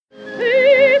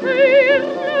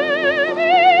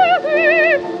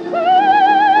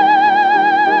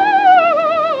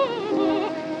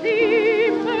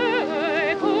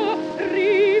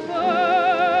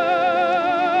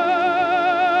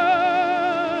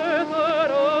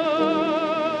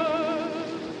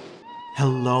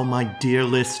Hello, my dear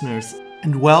listeners,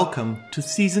 and welcome to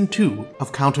Season 2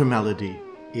 of Counter Melody.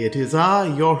 It is I,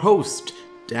 your host,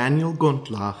 Daniel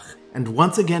Gundlach, and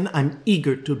once again I'm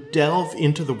eager to delve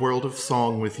into the world of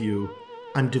song with you.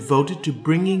 I'm devoted to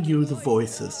bringing you the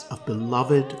voices of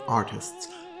beloved artists,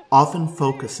 often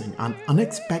focusing on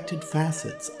unexpected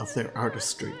facets of their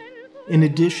artistry. In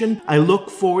addition, I look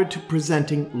forward to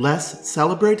presenting less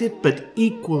celebrated but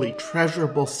equally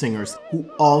treasurable singers who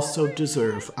also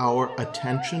deserve our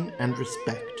attention and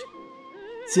respect.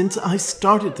 Since I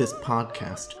started this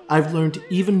podcast, I've learned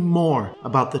even more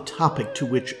about the topic to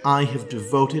which I have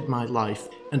devoted my life,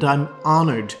 and I'm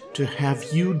honored to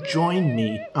have you join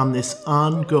me on this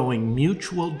ongoing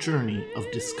mutual journey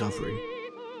of discovery.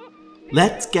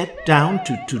 Let's get down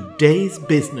to today's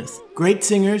business. Great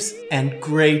singers and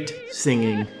great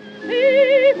singing.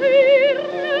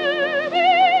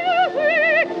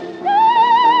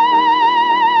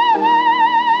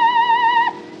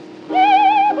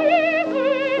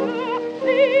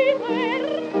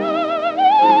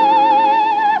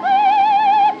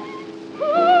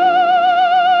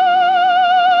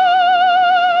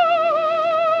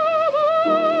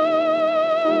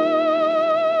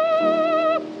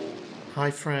 Hi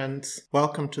friends,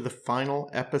 welcome to the final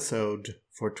episode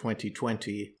for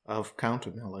 2020 of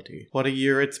Counter Melody. What a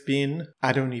year it's been.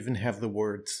 I don't even have the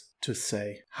words to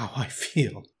say how I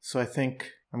feel. So I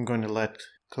think I'm going to let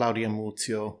Claudia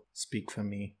Muzio speak for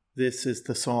me. This is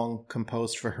the song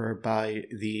composed for her by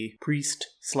the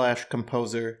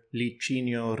priest/composer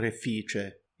Licinio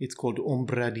Refice. It's called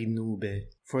Ombra di Nube.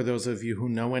 For those of you who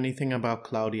know anything about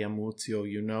Claudia Muzio,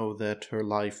 you know that her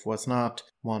life was not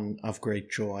one of great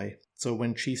joy. So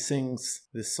when she sings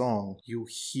this song, you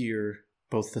hear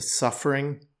both the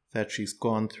suffering that she's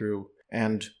gone through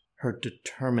and her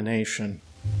determination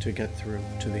to get through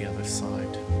to the other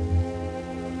side.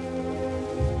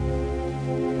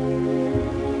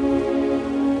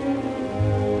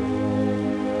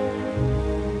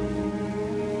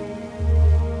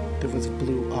 There was a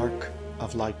blue arc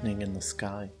of lightning in the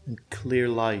sky, and clear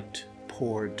light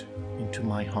poured into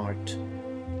my heart.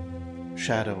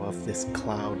 Shadow of this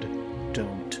cloud,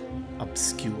 don't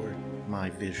obscure my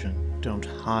vision. Don't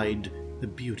hide the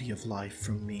beauty of life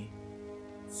from me.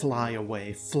 Fly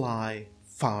away, fly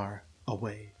far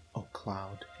away, O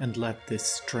cloud, and let this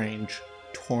strange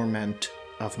torment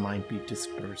of mine be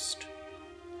dispersed.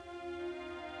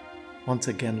 Once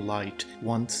again light,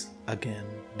 once again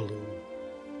blue.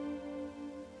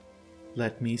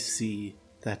 Let me see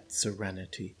that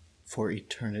serenity for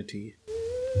eternity.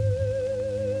 Thank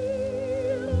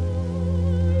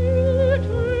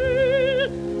you.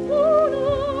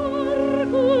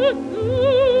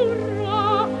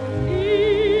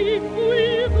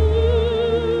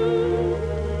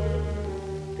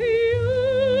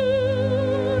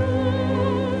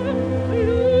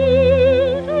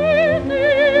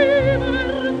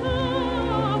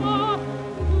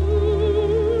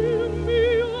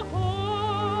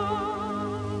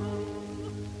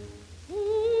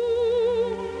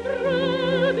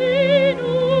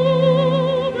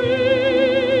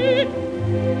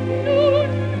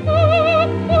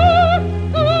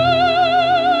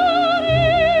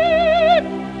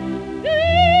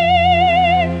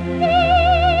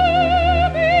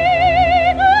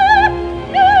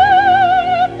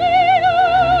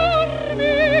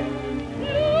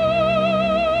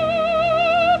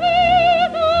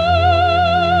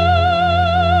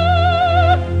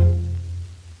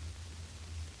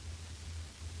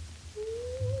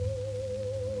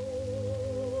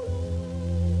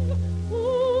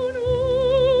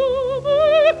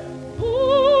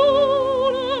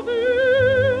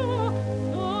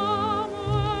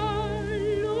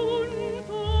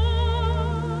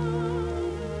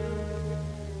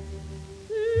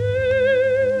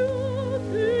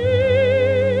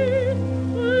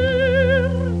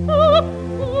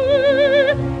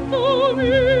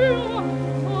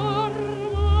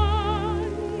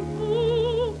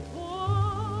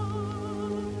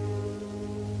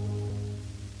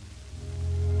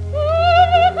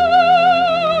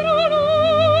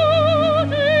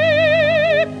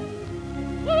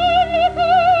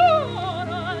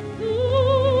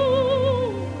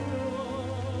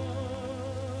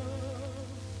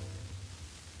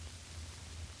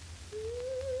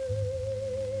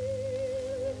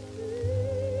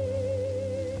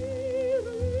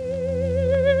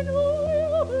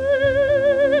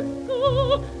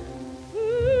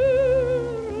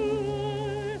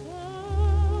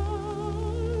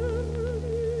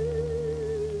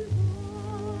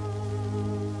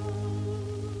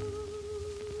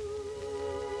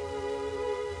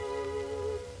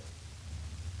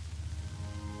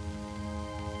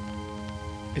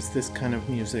 It's this kind of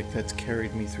music that's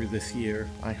carried me through this year.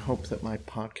 I hope that my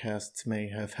podcasts may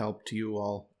have helped you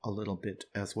all a little bit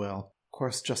as well. Of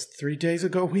course, just 3 days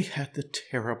ago, we had the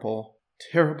terrible,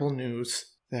 terrible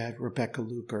news that Rebecca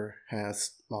Luker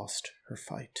has lost her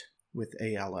fight with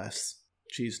ALS.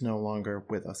 She's no longer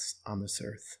with us on this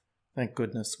earth. Thank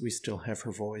goodness we still have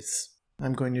her voice.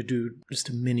 I'm going to do just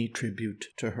a mini tribute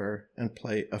to her and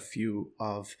play a few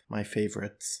of my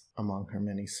favorites among her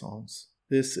many songs.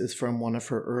 This is from one of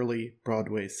her early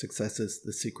Broadway successes,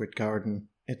 The Secret Garden.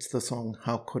 It's the song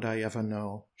How Could I Ever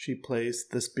Know? She plays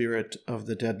the spirit of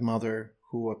the dead mother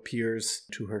who appears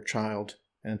to her child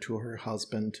and to her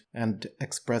husband and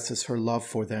expresses her love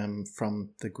for them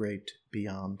from the great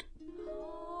beyond.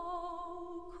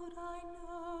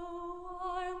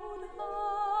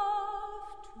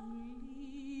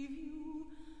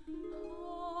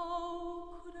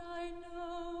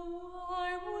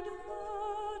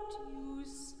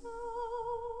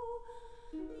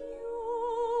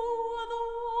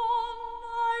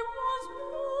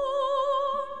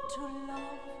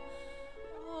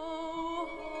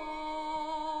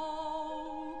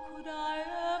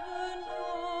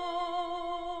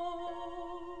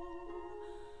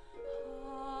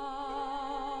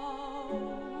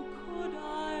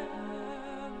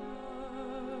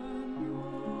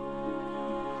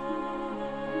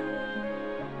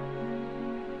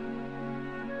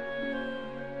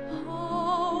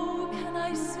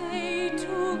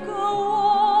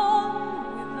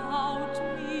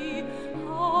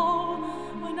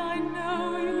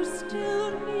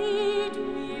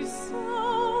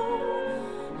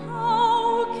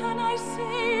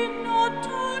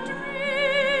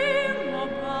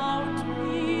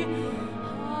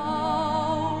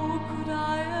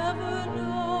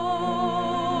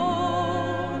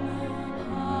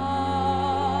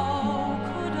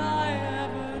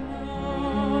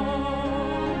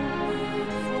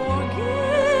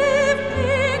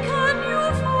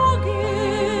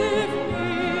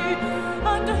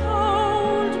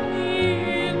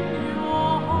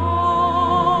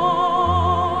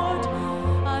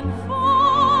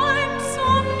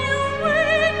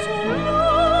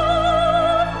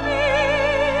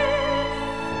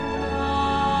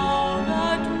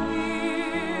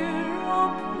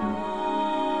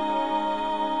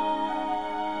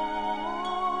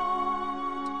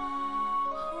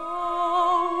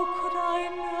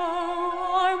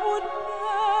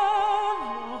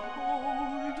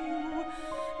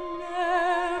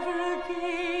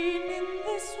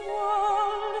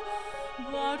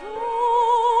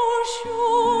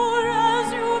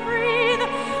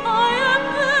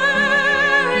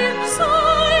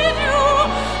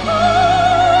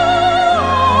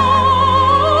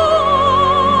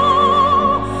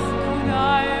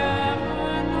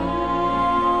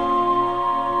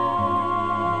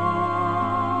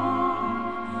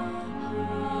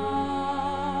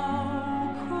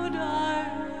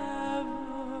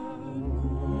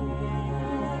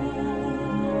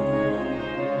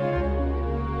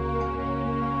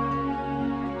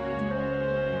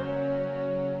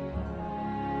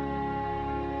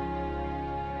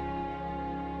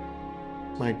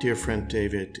 My dear friend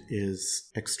David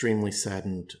is extremely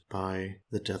saddened by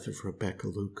the death of Rebecca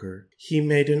Luker. He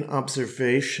made an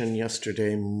observation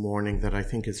yesterday morning that I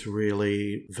think is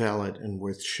really valid and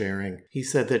worth sharing. He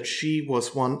said that she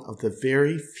was one of the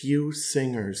very few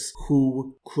singers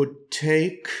who could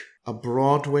take a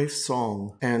Broadway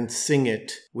song and sing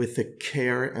it with the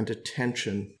care and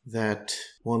attention that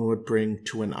one would bring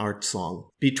to an art song.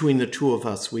 Between the two of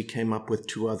us, we came up with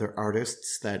two other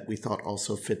artists that we thought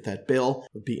also fit that bill.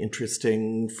 It would be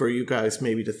interesting for you guys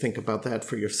maybe to think about that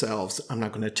for yourselves. I'm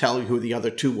not going to tell you who the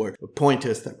other two were. The point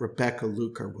is that Rebecca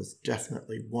Luker was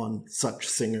definitely one such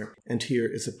singer. And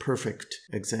here is a perfect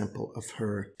example of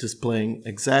her displaying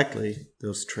exactly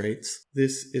those traits.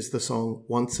 This is the song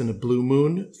Once in a Blue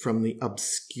Moon from the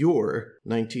obscure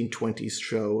 1920s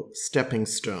show Stepping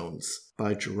Stones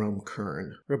by Jerome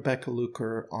Kern. Rebecca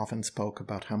Luker often spoke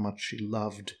about how much she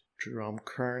loved Jerome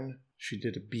Kern. She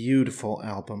did a beautiful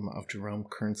album of Jerome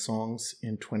Kern songs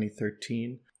in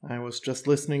 2013. I was just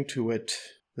listening to it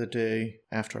the day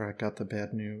after I got the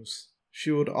bad news.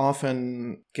 She would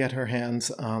often get her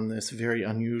hands on this very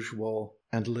unusual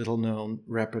and little-known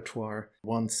repertoire.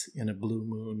 Once in a Blue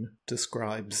Moon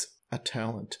describes a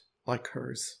talent like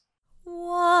hers.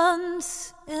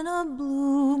 Once in a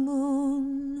blue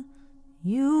moon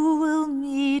you will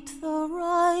meet the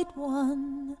right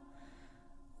one.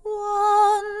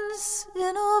 Once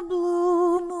in a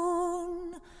blue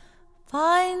moon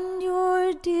find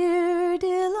your dear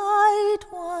delight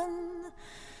one.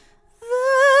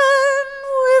 Then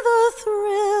with a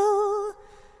thrill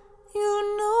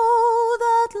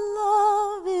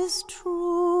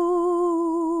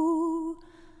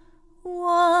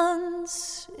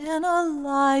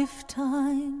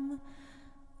time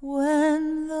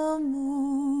when the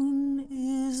moon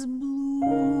is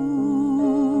blue.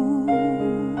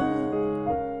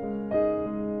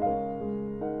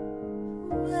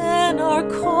 Men are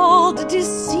called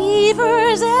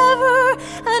deceivers ever,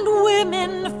 and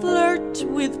women flirt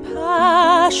with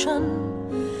passion.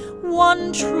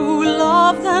 One true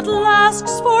love that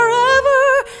lasts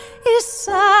forever is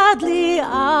sadly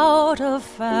out of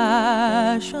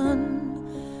fashion.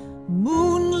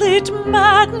 Moonlit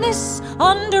madness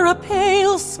under a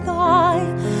pale sky,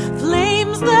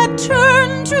 flames that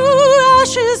turn to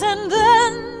ashes and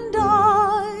then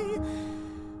die.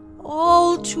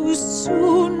 All too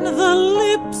soon the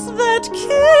lips that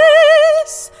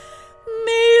kiss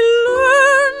may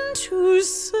learn to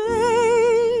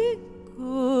say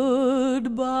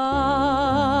goodbye.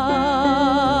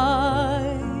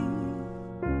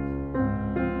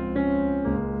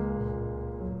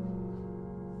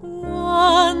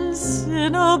 Once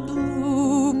in a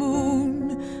blue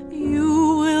moon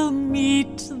you will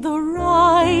meet the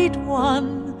right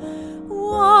one.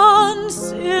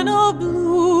 Once in a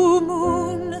blue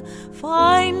moon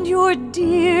find your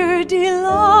dear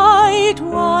delight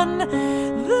one.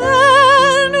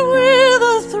 Then with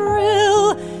a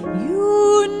thrill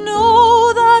you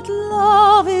know that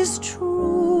love is true.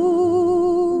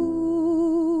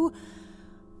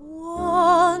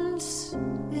 Once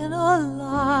in a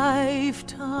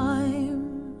lifetime.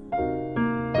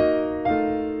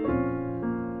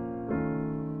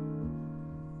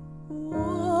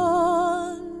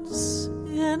 Once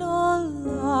in a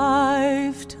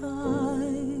lifetime.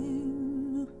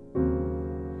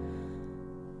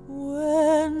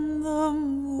 When the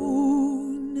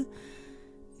moon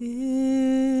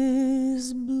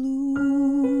is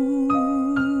blue.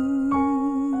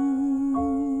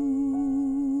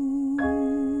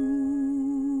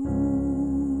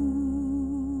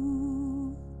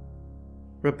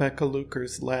 Rebecca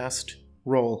Luker's last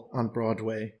role on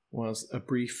Broadway was a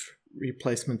brief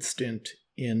replacement stint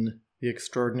in the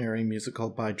extraordinary musical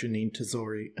by Janine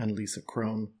Tesori and Lisa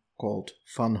Crone called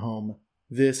Fun Home.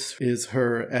 This is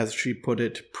her, as she put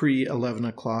it, pre-11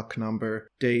 o'clock number,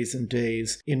 Days and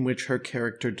Days, in which her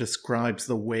character describes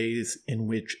the ways in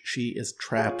which she is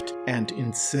trapped and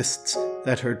insists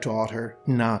that her daughter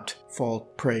not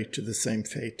fall prey to the same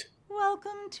fate.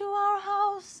 Welcome to our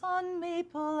house on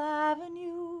Maple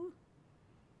Avenue.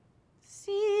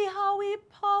 See how we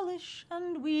polish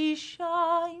and we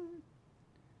shine.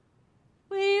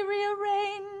 We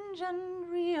rearrange and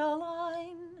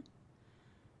realign.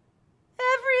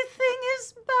 Everything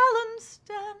is balanced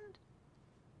and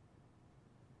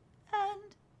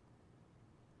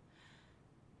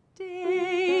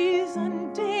days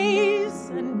and days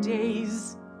and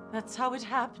days. That's how it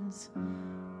happens.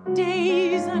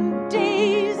 Days and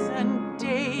days and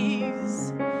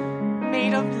days.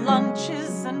 Made of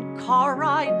lunches and car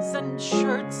rides and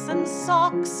shirts and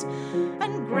socks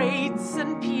and grades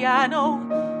and piano,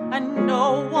 and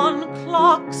no one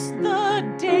clocks the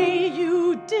day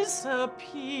you disappear.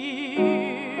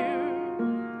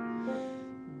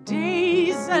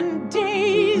 Days and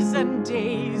days and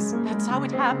days, that's how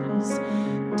it happens.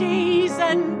 Days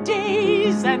and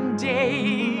days and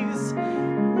days.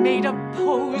 Made of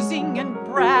posing and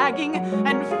bragging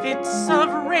and fits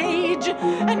of rage,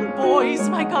 and boys,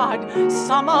 my God,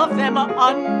 some of them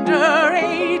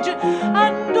underage.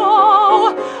 And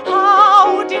oh,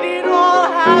 how did it all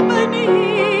happen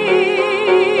here?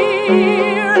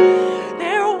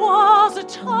 There was a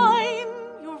time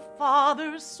your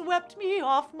father swept me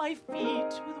off my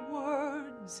feet with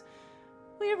words.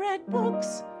 We read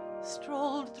books,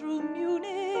 strolled through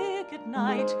Munich at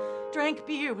night, drank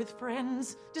beer with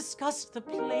friends, discussed the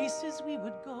places we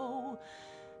would go.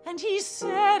 And he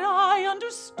said I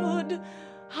understood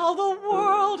how the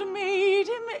world made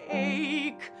him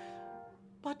ache.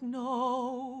 But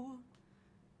no.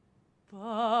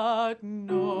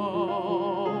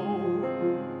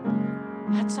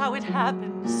 That's how it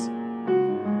happens.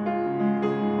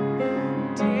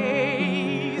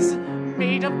 Days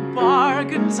made of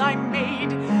bargains I made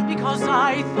because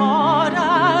I thought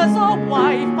as a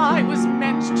wife I was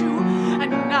meant to,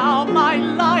 and now my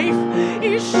life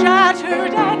is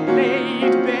shattered and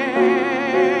laid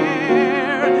bare.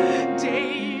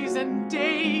 Days and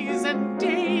days and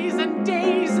days and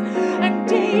days and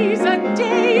days and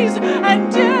days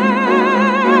and days.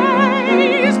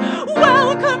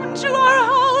 Welcome to our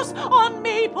house on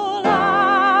Maple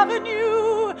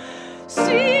Avenue.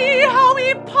 See how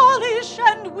we polish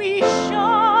and we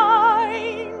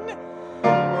shine.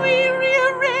 We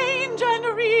rearrange and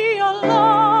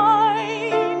realign.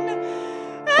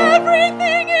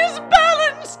 Everything is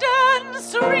balanced and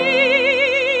serene.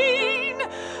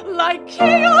 like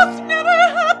chaos never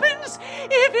happens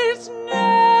if it's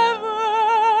never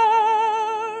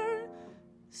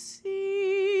seen.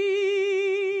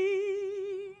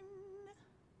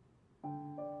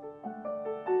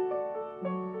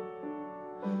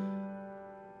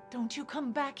 Don't you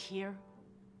come back here.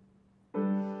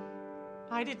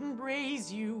 I didn't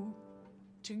raise you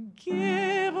to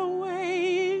give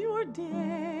away your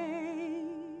days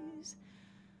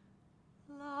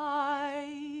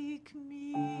like me.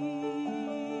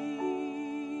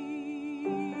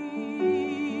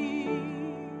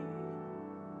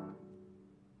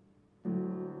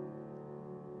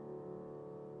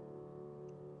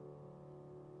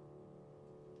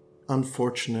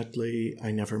 Unfortunately,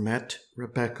 I never met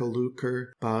Rebecca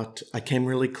Luker, but I came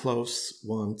really close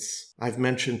once. I've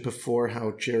mentioned before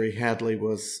how Jerry Hadley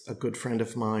was a good friend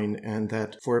of mine and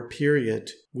that for a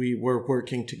period we were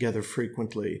working together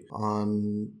frequently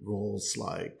on roles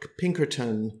like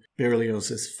Pinkerton,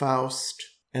 Berlioz's Faust,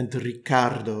 and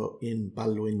Riccardo in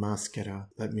Ballo in Maschera.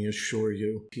 Let me assure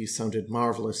you, he sounded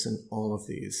marvelous in all of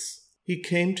these. He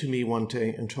came to me one day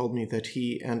and told me that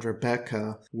he and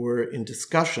Rebecca were in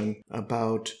discussion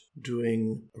about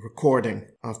doing a recording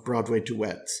of Broadway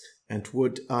duets, and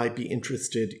would I be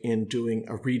interested in doing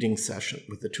a reading session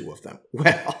with the two of them?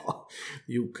 Well,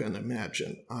 you can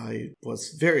imagine. I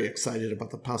was very excited about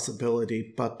the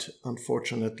possibility, but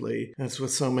unfortunately, as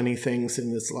with so many things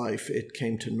in this life, it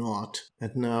came to naught.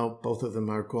 And now both of them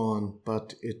are gone,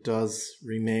 but it does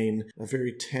remain a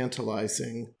very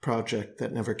tantalizing project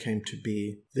that never came to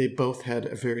be. They both had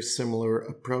a very similar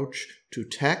approach to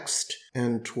text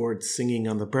and towards singing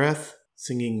on the breath,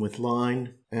 singing with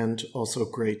line, and also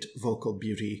great vocal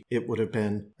beauty. It would have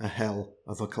been a hell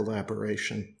of a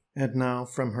collaboration. And now,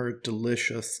 from her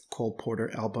delicious Cole Porter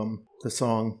album, the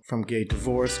song from Gay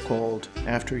Divorce called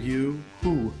After You,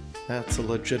 Who? That's a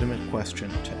legitimate question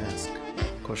to ask,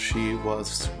 because she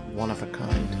was one of a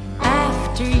kind.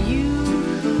 After you,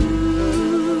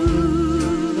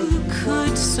 who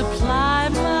could supply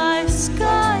my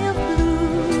sky of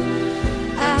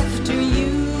blue? After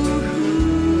you,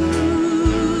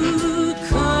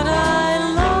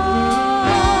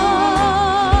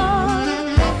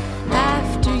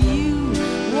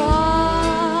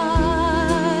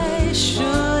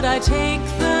 take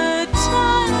the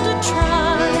time to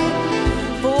try,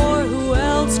 for who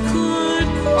else could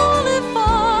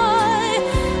qualify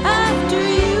after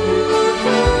you?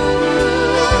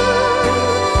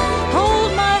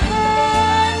 Hold my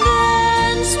hand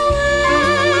and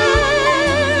swear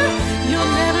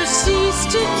you'll never cease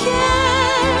to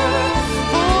care,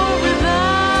 for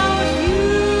without you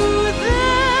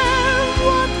there,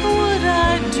 what would I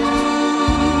do?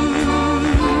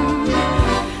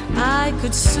 I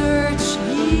could search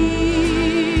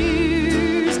years,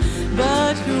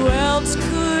 but who else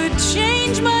could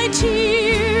change my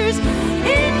tears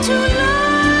into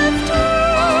laughter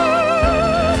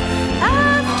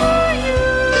after you?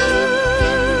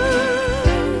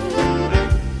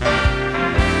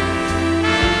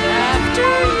 After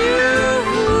you,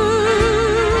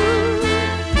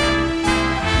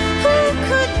 who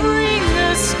could bring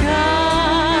the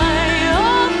sky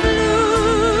of blue?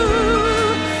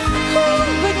 Who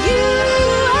but you?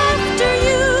 After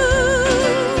you,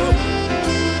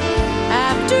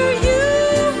 after you,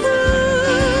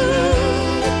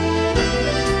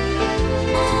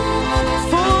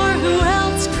 for who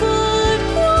else could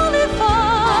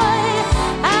qualify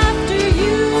after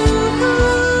you?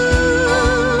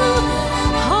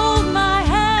 Hold my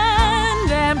hand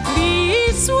and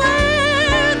please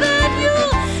swear that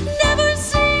you'll never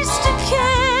cease to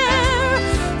care,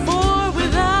 for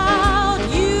without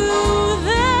you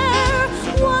there,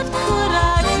 what could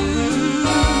I do?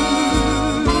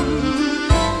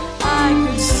 I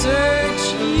could search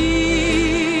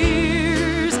years,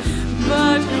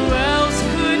 but who else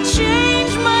could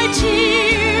change my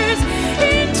tears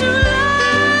into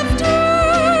laughter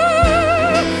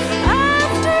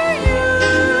after you?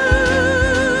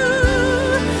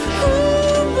 Who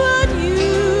but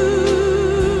you?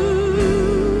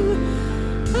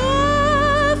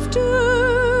 After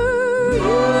you.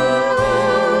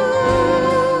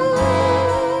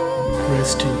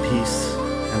 Rest in peace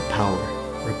and power,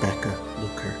 Rebecca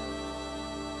Luker.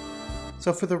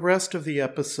 So for the rest of the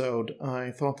episode, I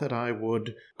thought that I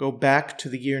would go back to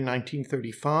the year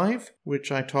 1935,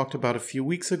 which I talked about a few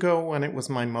weeks ago when it was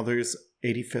my mother's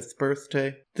 85th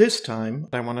birthday. This time,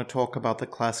 I want to talk about the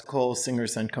classical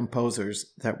singers and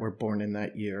composers that were born in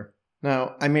that year.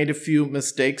 Now, I made a few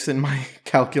mistakes in my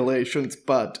calculations,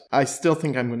 but I still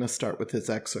think I'm going to start with this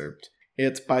excerpt.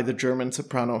 It's by the German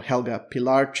soprano Helga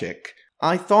Pilarczyk,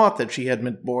 I thought that she had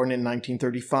been born in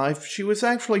 1935. She was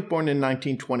actually born in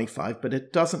 1925, but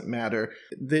it doesn't matter.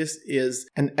 This is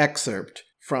an excerpt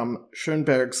from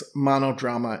Schönberg's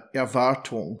monodrama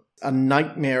Erwartung, a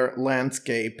nightmare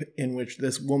landscape in which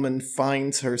this woman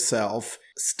finds herself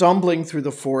stumbling through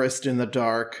the forest in the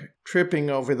dark, tripping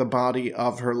over the body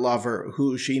of her lover,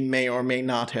 who she may or may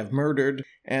not have murdered,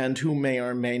 and who may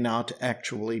or may not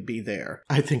actually be there.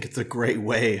 I think it's a great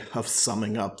way of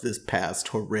summing up this past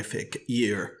horrific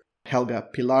year. Helga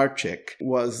Pilarczyk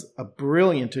was a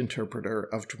brilliant interpreter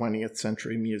of 20th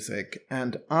century music,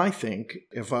 and I think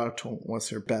Erwartung was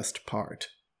her best part.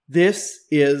 This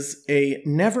is a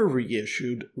never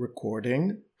reissued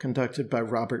recording conducted by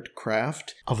Robert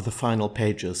Kraft of the final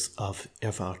pages of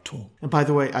Erwartung. And by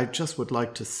the way, I just would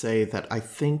like to say that I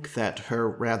think that her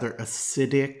rather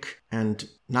acidic and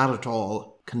not at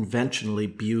all conventionally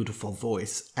beautiful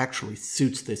voice actually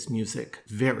suits this music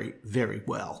very, very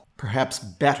well. Perhaps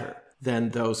better than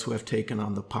those who have taken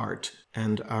on the part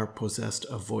and are possessed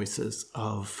of voices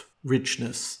of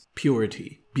richness,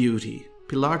 purity, beauty.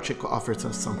 Pilarczyk offers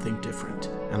us something different,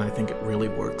 and I think it really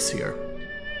works here.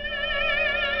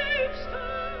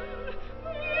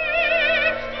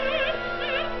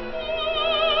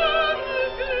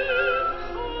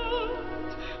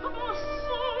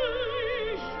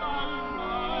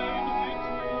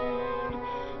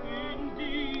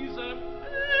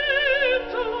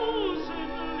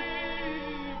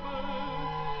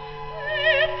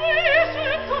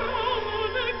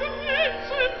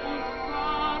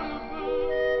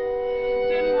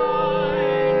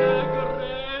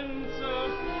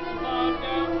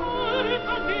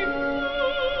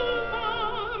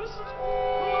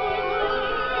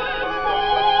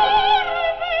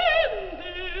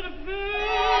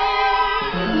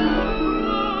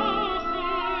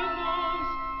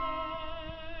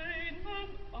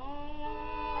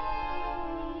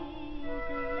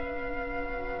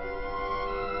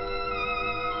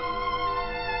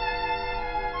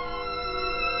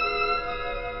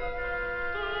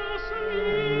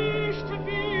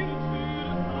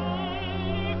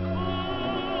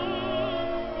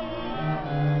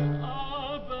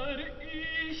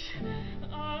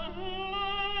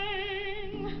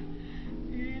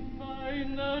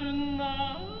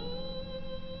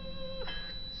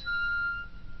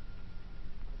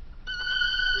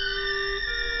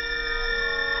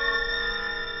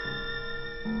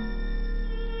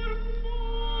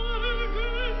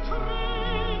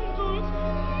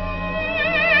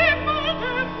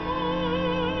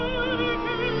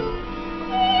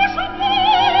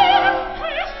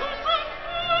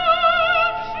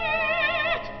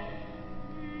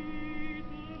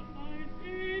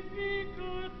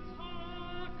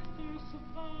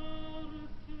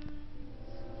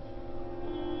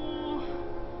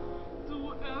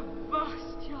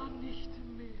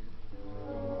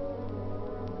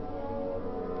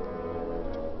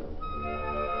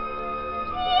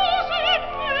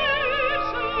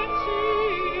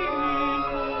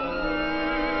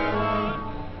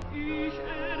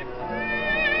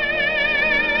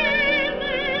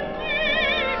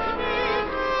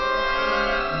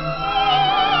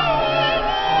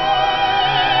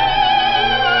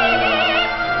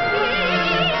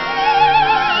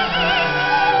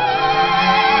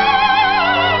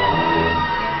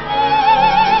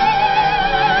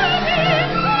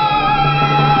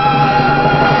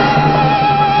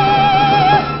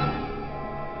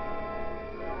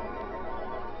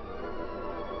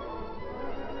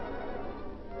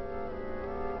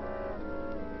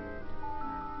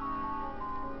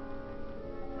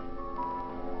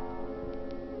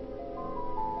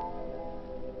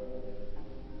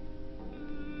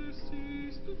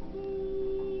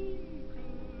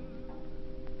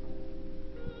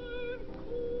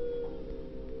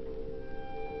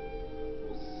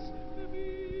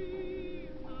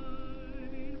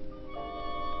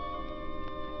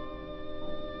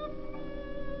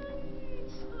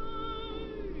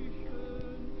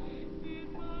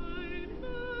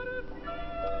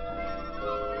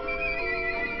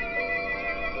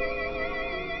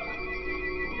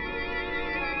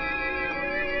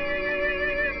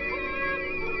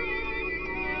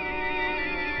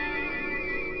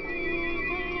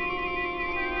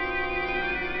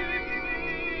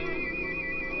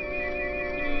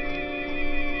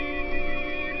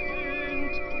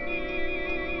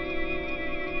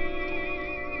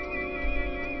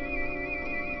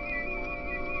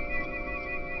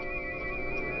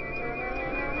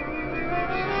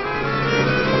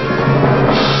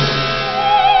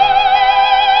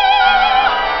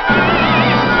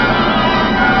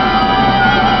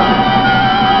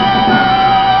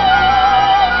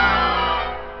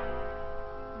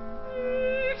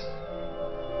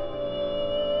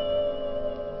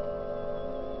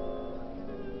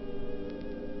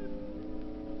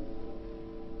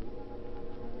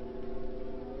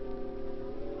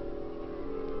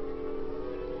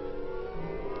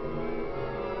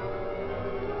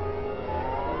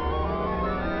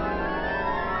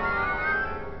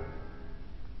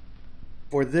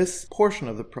 For this portion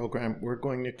of the program, we're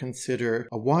going to consider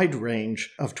a wide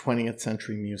range of 20th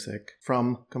century music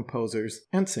from composers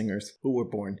and singers who were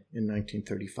born in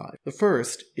 1935. The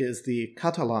first is the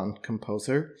Catalan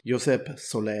composer Josep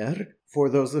Soler. For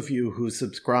those of you who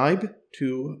subscribe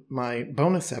to my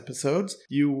bonus episodes,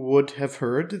 you would have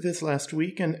heard this last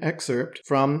week an excerpt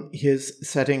from his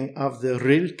setting of the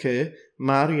Rilke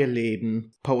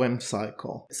Marieleden poem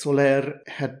cycle. Soler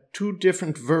had two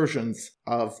different versions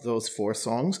of those 4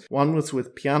 songs. One was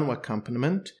with piano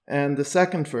accompaniment, and the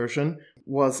second version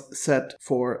was set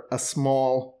for a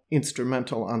small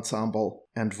instrumental ensemble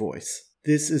and voice.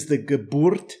 This is the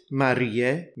Geburt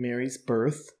Mariae, Mary's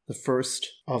birth, the first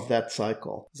of that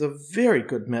cycle. There's a very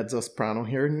good mezzo-soprano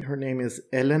here. Her name is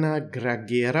Elena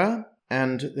Gragera,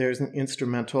 and there's an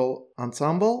instrumental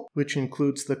ensemble, which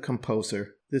includes the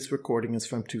composer. This recording is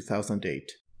from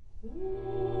 2008.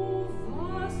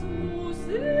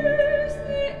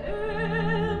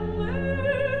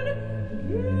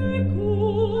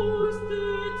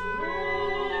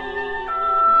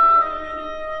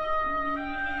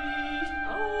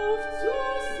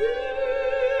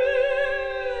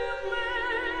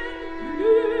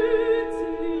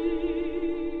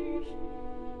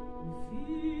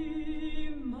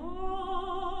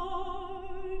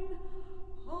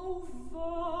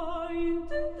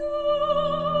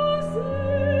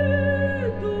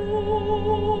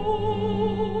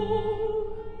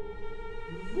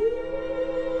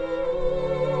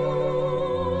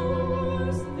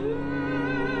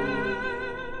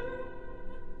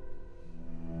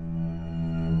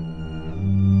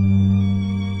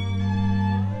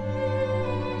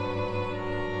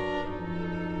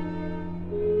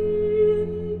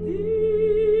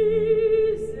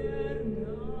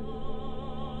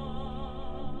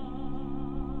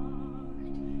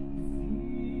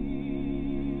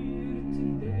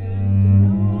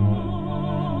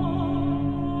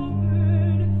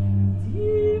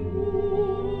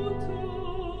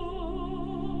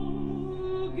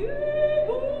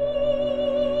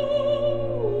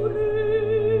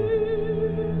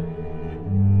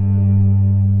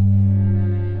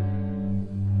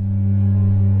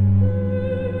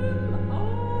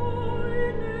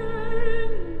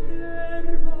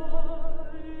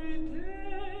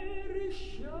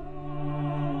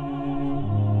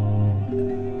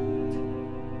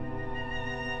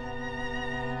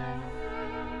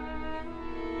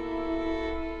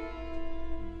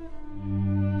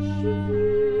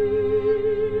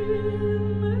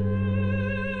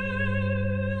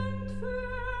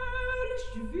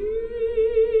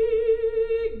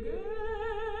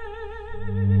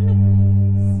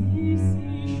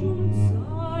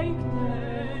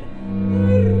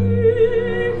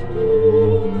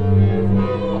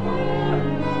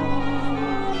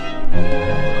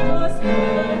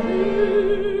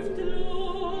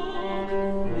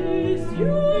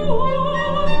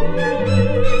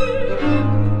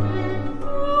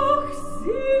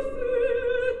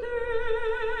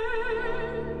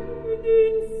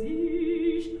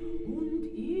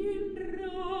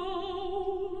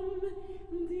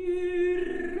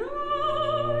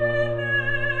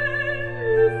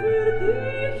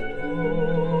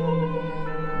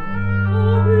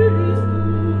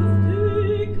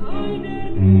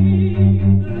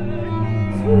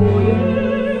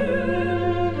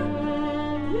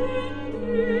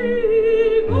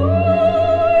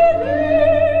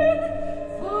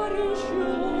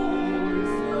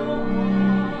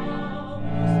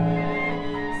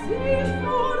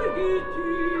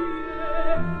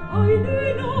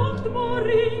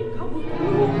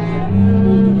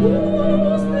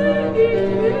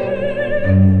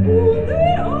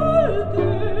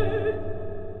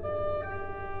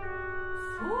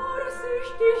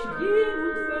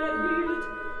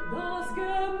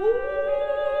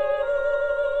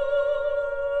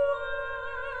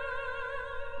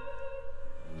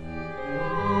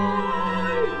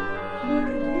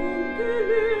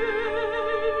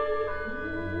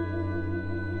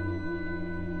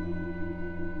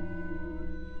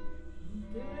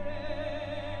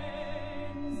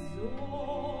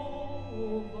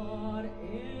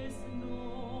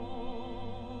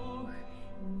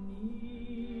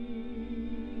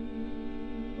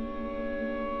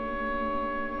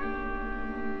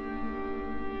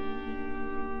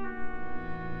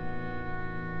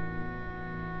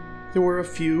 There were a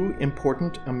few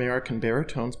important American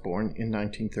baritones born in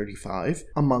 1935.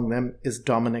 Among them is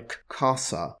Dominic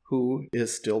Casa, who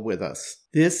is still with us.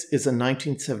 This is a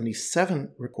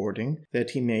 1977 recording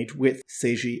that he made with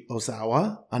Seiji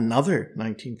Ozawa, another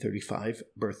 1935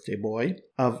 birthday boy,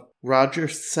 of Roger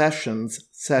Sessions'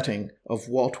 setting of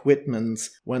Walt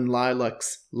Whitman's When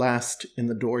Lilacs Last in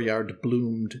the Dooryard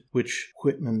Bloomed, which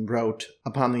Whitman wrote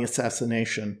upon the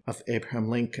assassination of Abraham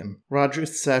Lincoln. Roger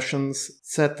Sessions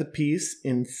set the piece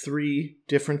in 3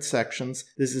 different sections.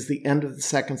 This is the end of the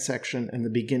second section and the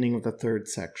beginning of the third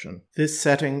section. This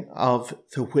setting of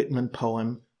the Whitman poem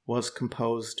was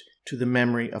composed to the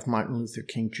memory of Martin Luther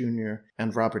King Jr.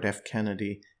 and Robert F.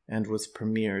 Kennedy and was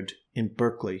premiered in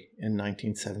Berkeley in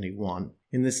 1971.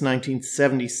 In this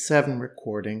 1977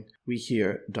 recording, we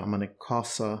hear Dominic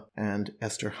Cosa and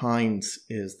Esther Hines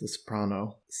is the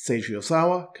soprano. Seiji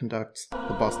Ozawa conducts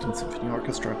the Boston Symphony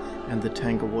Orchestra and the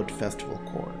Tanglewood Festival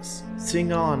Chorus.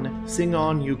 Sing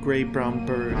on, you gray-brown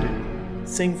bird.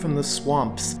 Sing from the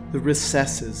swamps, the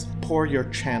recesses, pour your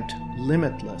chant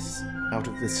limitless out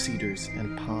of the cedars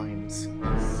and pines.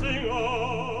 Sing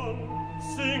on,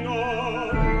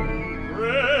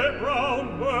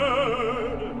 gray-brown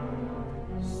bird.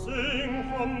 Sing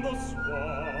from the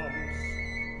swamps,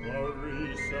 the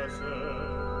recesses.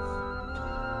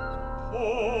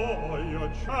 Pour your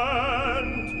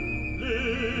chant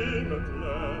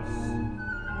limitless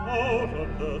out of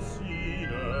the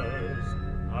cedars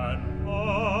and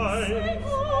pines. Sing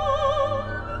on,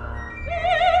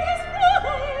 dearest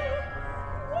brother,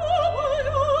 over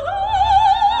your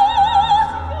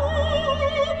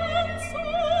human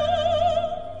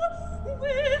song,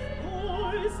 with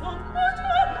voice of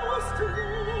uttermost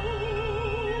woe.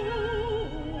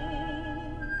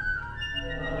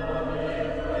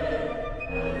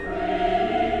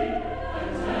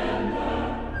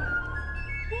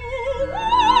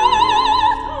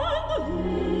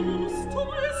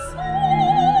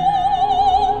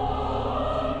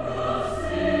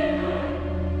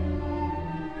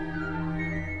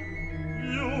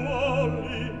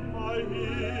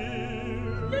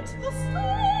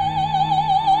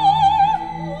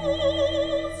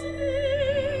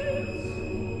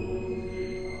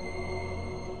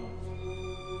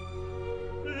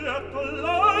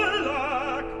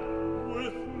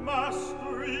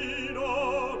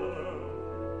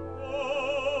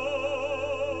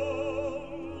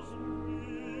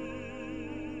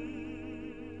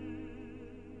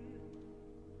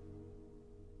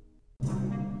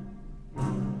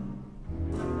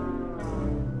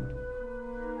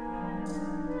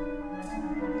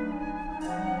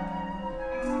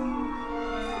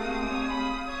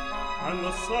 And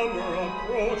the summer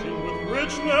approaching with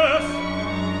richness,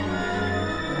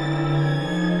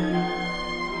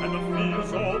 and the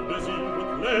fields all busy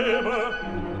with labor,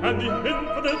 and the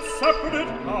infinite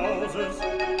separate houses,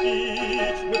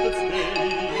 each with its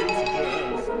daily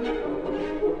usages,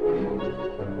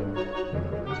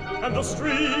 and the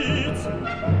streets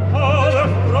are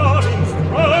left running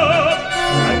straight,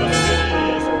 and the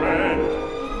city's bent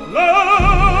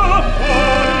love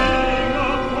falling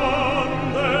upon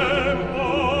them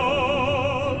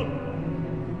all,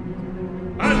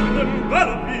 and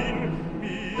enveloping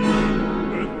me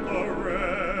with the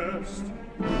rest.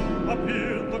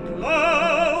 Appeared the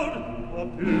cloud,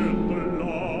 appeared the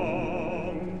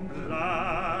long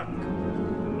black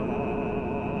cloud,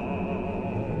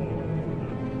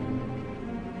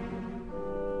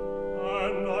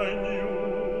 and I knew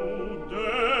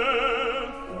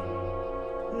death,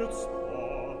 its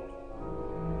thought,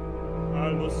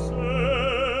 and the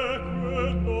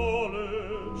sacred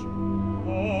knowledge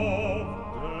of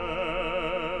death.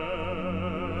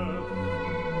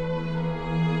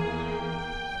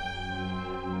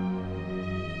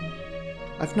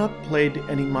 I've not played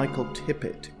any Michael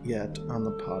Tippett yet on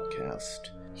the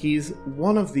podcast. He's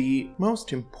one of the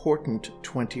most important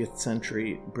 20th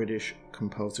century British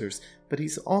composers, but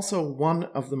he's also one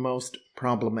of the most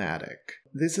problematic.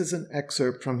 This is an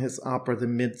excerpt from his opera The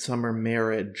Midsummer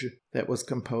Marriage that was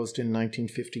composed in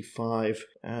 1955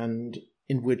 and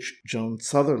in which Joan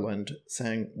Sutherland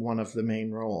sang one of the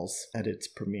main roles at its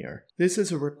premiere. This is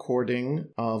a recording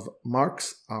of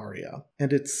Mark's aria,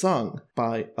 and it's sung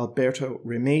by Alberto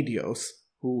Remedios,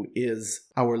 who is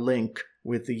our link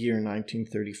with the year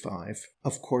 1935.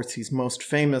 Of course, he's most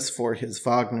famous for his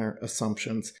Wagner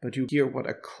Assumptions, but you hear what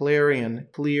a clarion,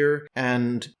 clear,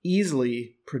 and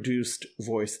easily produced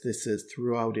voice this is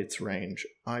throughout its range.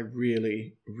 I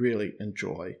really, really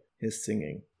enjoy his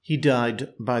singing. He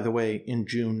died, by the way, in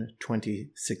June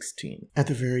 2016. At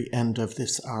the very end of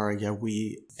this aria,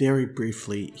 we very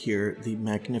briefly hear the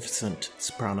magnificent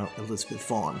soprano Elizabeth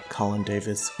Vaughan. Colin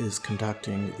Davis is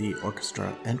conducting the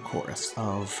orchestra and chorus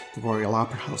of the Royal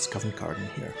Opera House Covent Garden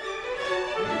here.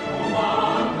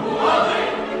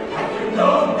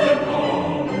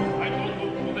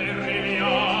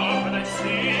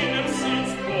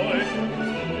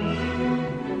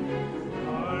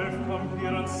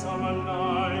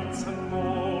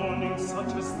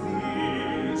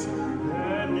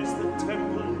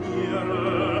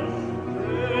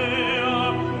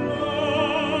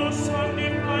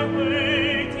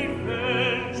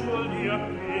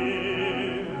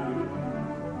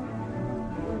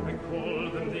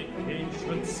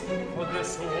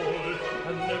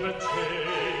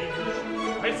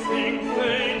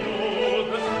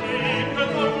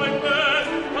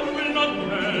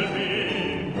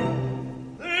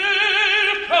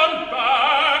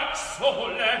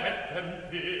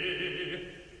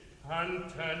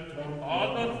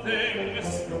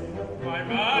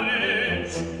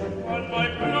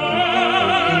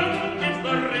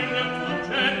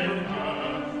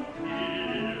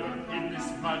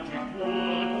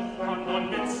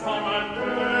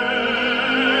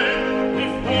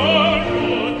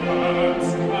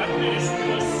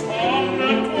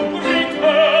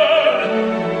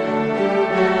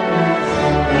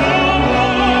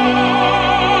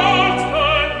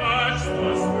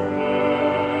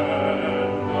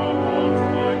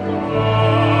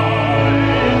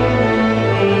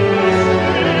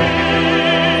 Thank you.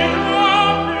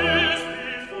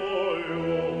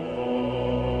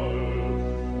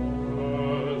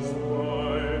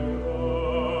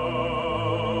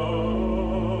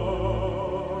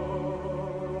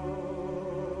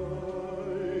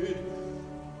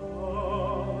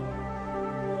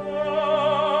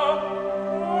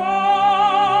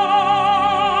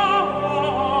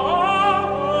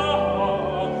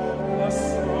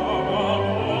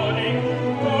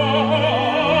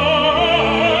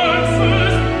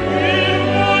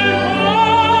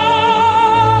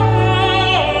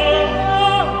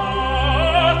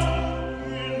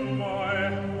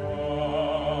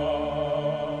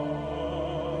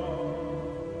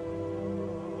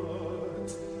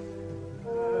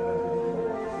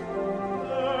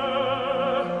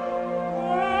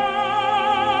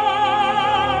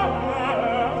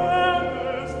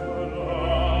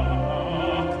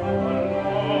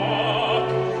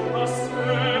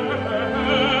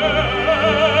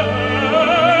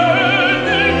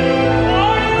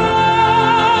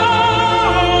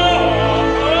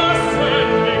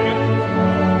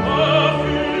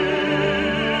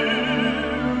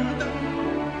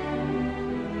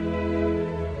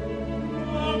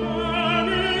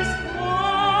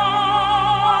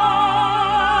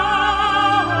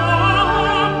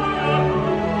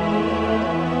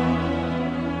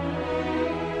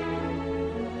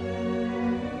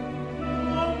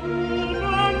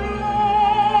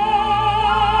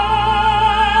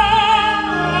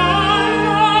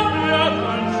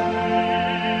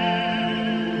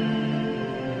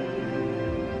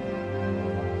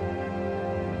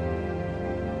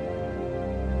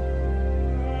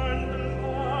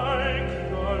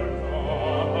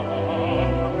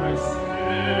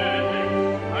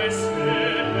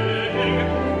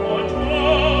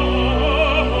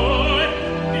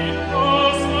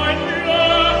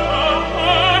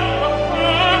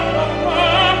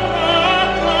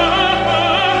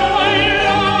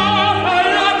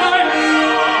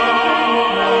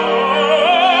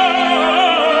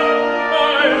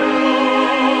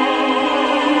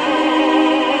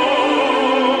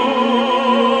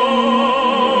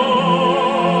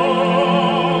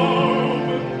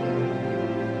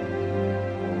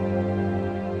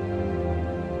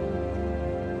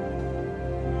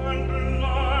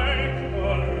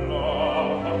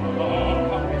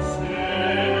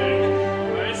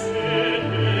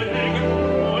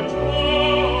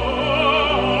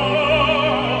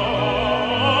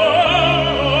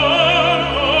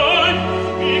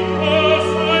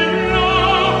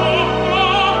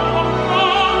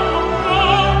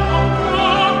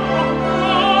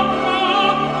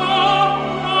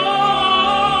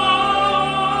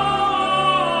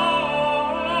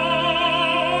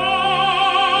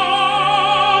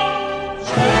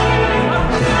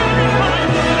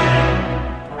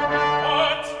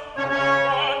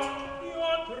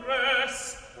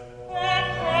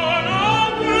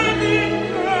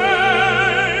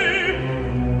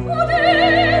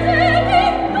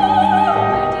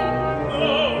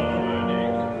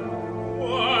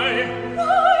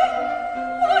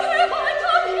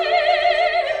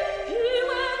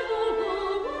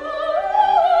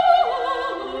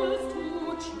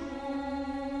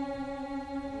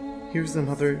 Here's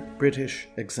another British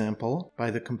example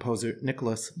by the composer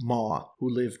Nicholas Maw, who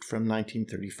lived from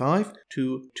 1935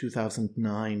 to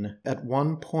 2009. At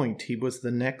one point, he was the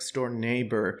next-door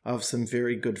neighbor of some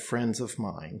very good friends of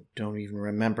mine. Don't even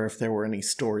remember if there were any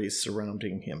stories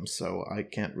surrounding him, so I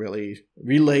can't really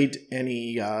relate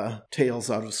any tales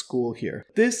out of school here.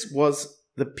 This was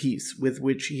the piece with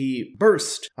which he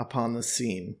burst upon the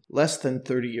scene. Less than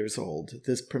 30 years old.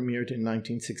 This premiered in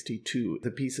 1962.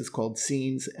 The piece is called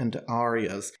Scenes and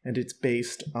Arias, and it's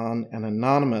based on an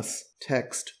anonymous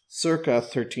text circa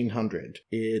 1300.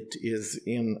 It is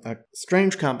in a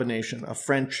strange combination of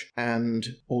French and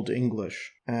Old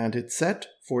English, and it's set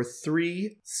for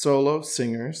 3 solo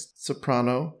singers,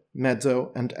 soprano,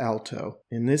 mezzo, and alto.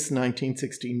 In this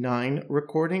 1969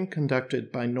 recording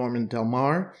conducted by Norman Del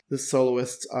Mar, the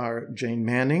soloists are Jane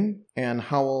Manning, Anne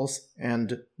Howells,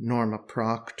 and Norma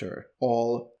Proctor,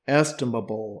 all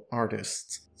estimable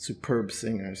artists, superb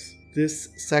singers. This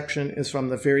section is from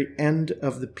the very end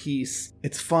of the piece.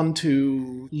 It's fun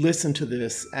to listen to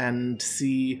this and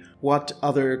see what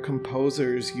other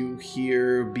composers you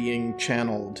hear being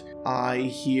channeled. I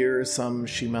hear some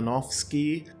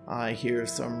Szymanowski, I hear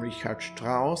some Richard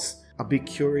Strauss. I'll be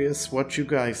curious what you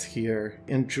guys hear.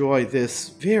 Enjoy this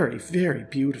very, very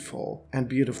beautiful and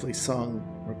beautifully sung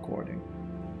recording.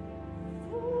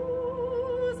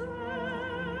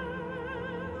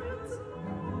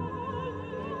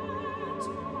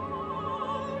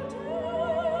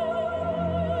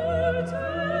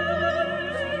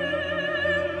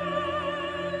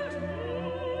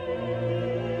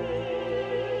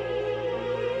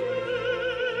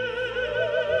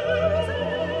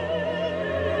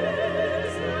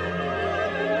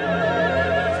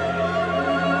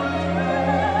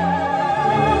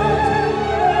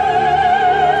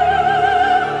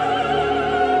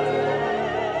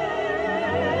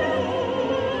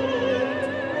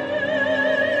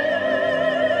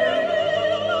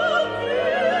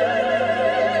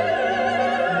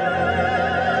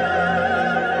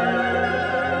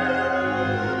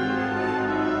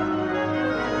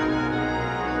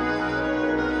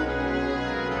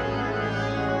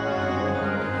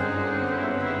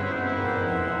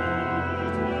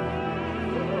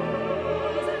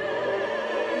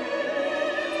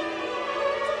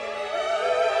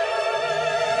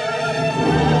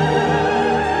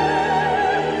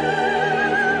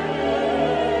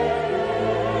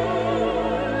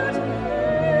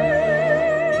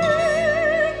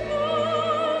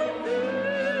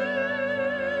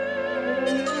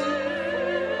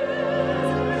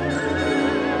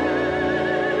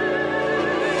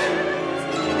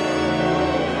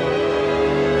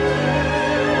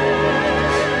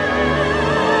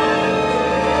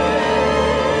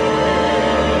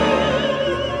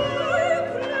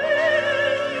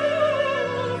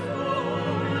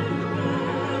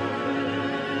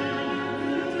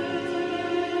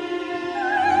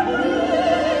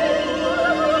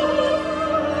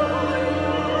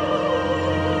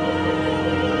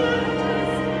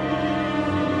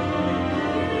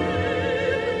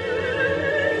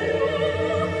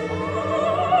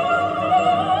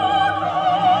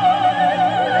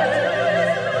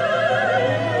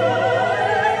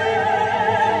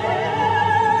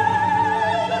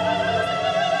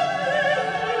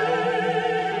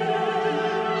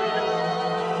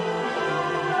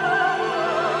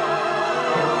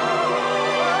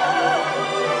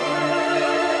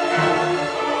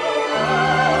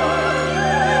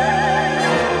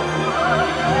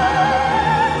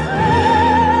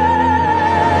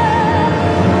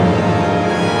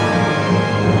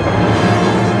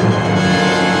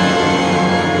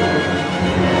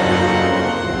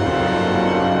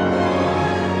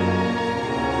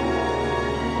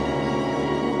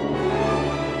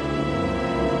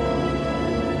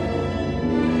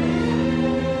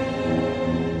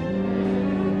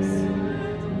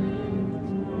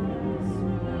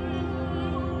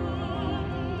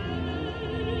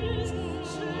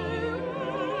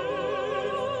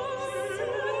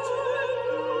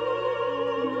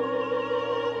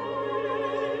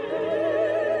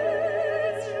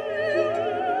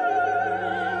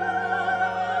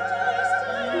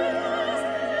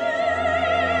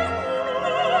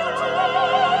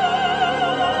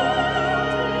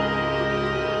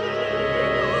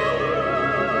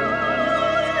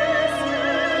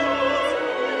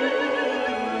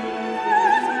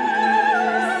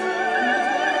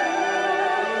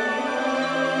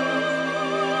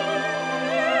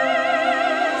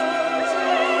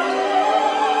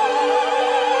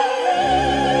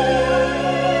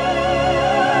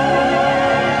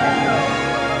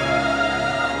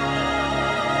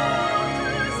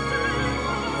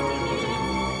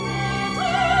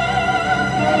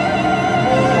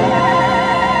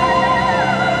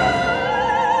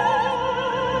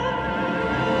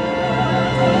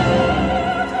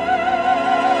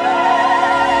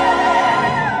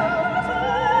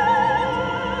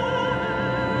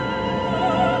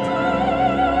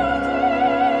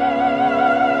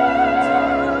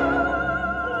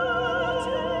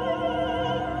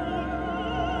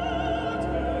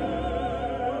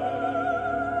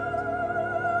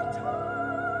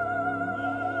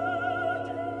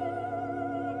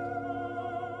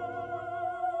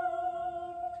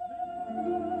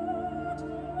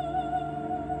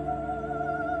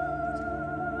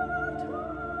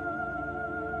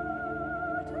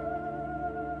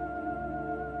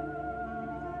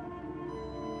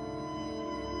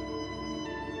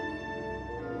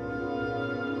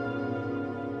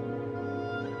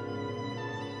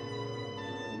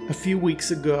 A few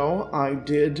weeks ago, I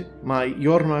did my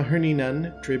Jorma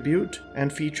Herninen tribute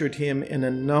and featured him in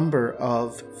a number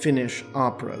of Finnish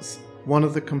operas. One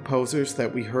of the composers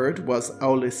that we heard was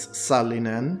Aulis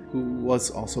Sallinen, who was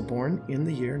also born in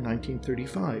the year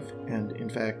 1935 and, in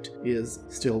fact, is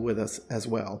still with us as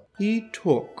well. He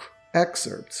took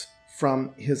excerpts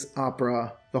from his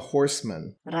opera The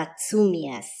Horseman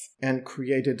Ratsumias and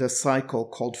created a cycle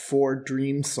called 4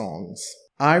 Dream Songs.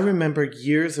 I remember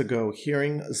years ago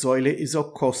hearing Zoile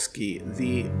Isokoski,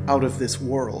 the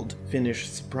out-of-this-world Finnish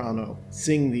soprano,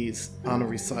 sing these on a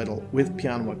recital with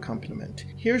piano accompaniment.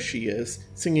 Here she is,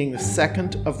 singing the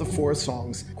second of the 4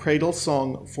 songs, Cradle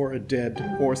Song for a Dead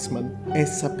Horseman.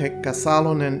 Esa-Pekka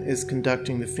Salonen is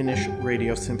conducting the Finnish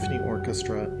Radio Symphony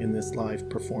Orchestra in this live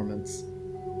performance.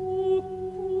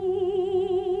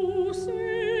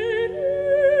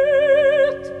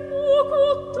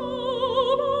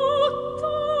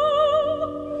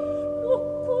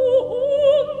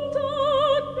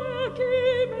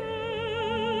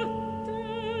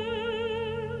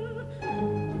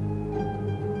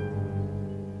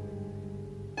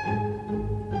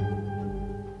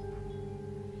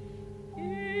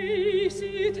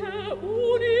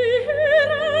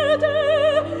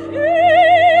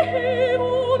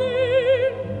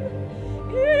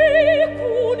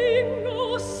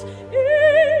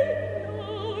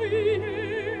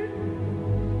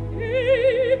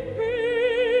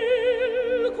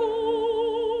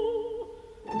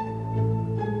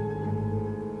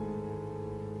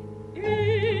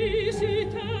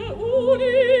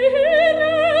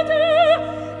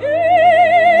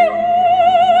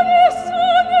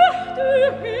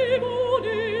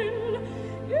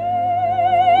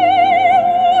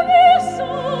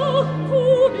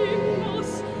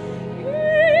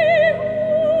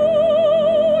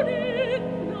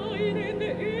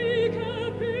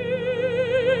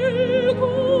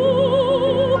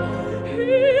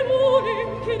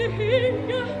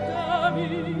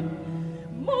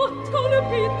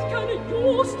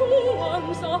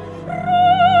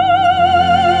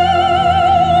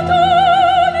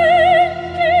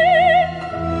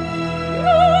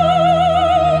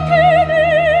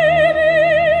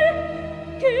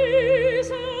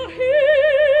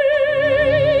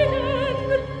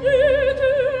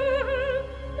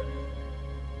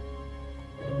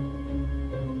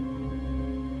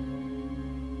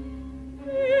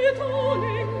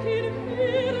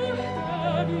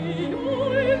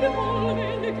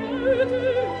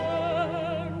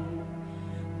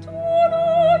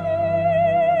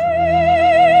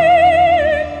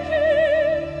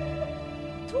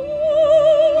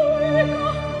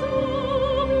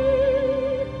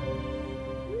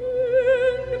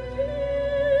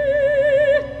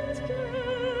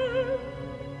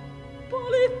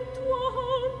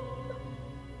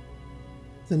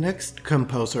 The next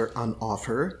composer on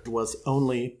offer was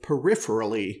only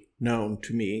peripherally known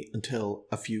to me until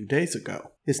a few days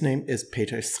ago. His name is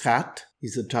Peter Schat.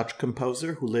 He's a Dutch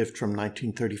composer who lived from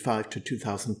 1935 to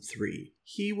 2003.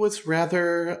 He was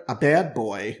rather a bad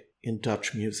boy in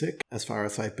Dutch music, as far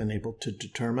as I've been able to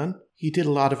determine. He did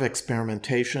a lot of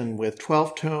experimentation with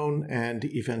 12-tone and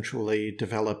eventually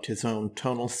developed his own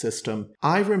tonal system.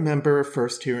 I remember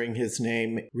first hearing his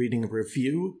name reading a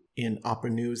review in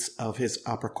Opera News of his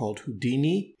opera called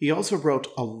Houdini. He also wrote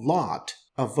a lot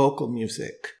of vocal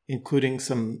music, including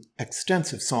some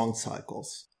extensive song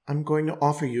cycles. I'm going to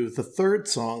offer you the third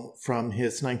song from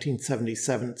his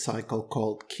 1977 cycle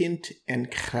called Kind en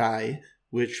Kraai,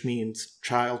 which means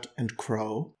child and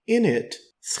crow. In it,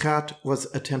 Schat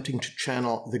was attempting to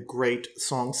channel the great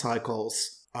song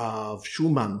cycles of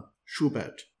Schumann,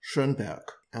 Schubert, Schoenberg,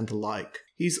 and the like.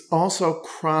 He's also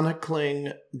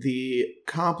chronicling the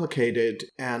complicated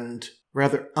and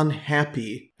rather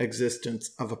unhappy existence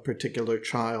of a particular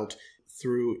child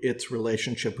through its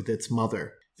relationship with its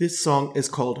mother. This song is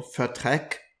called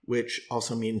Vertrek, which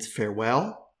also means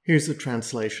farewell. Here's a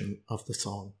translation of the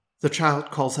song. The child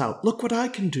calls out, "Look what I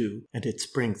can do!" And it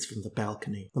springs from the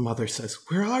balcony. The mother says,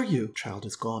 "Where are you?" The child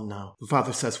is gone now. The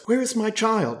father says, "Where is my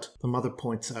child?" The mother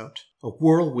points out. A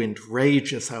whirlwind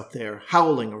rages out there,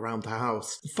 howling around the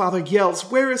house. The father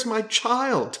yells, "Where is my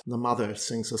child?" The mother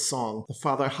sings a song. The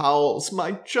father howls,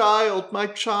 "My child, my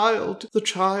child." The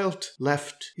child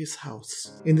left his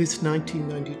house. In this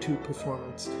 1992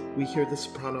 performance, we hear the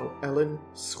soprano Ellen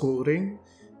Schoring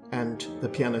and the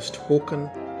pianist Håkan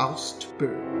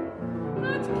Austbø.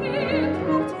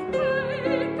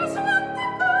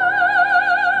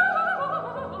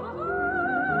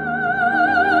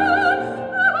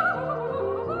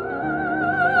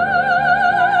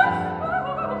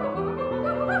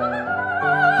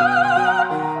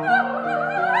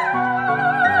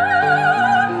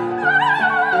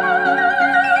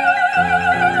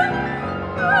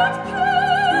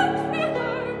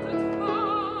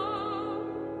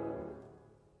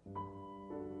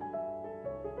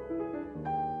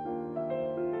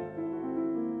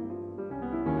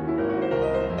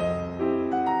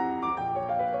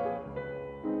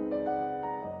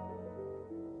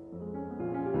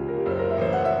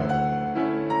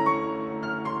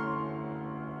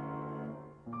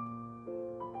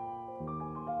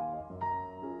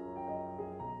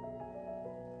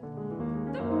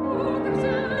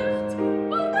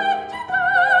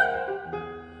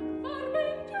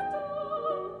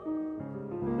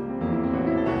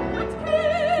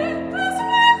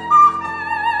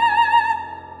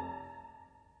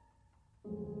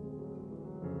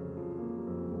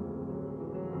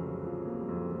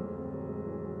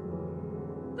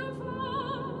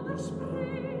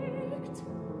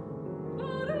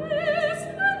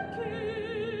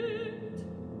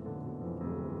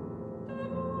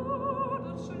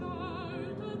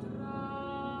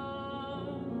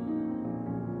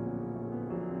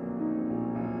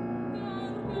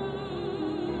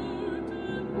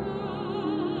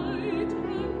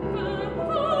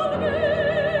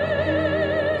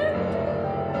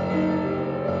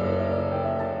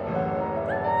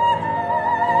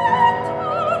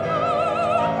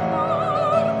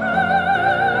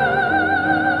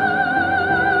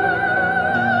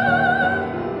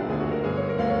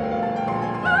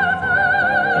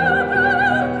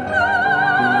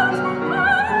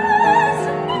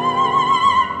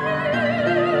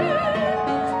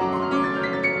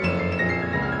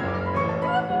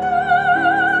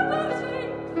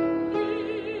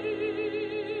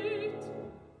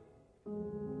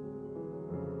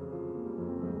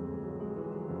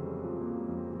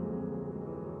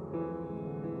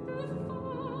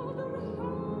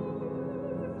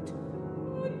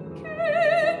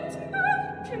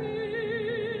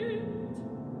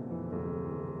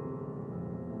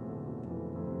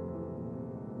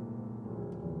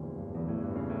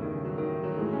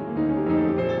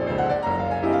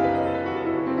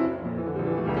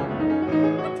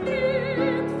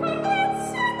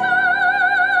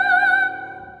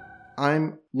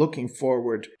 I'm looking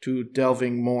forward to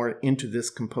delving more into this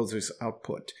composer's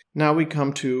output. Now we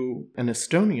come to an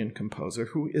Estonian composer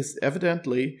who is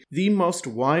evidently the most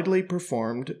widely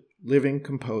performed living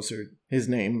composer. His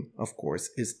name, of course,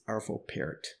 is Arvo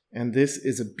Pärt. And this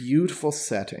is a beautiful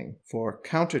setting for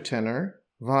countertenor,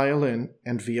 violin,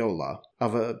 and viola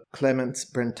of a Clemens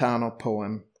Brentano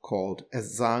poem called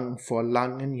Es sang vor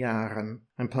langen Jahren.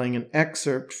 I'm playing an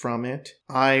excerpt from it.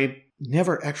 I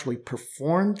never actually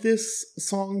performed this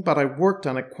song, but I worked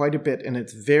on it quite a bit, and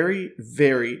it's very,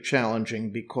 very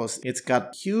challenging because it's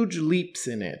got huge leaps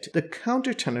in it. The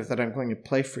countertenor that I'm going to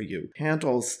play for you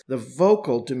handles the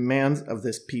vocal demands of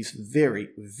this piece very,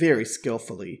 very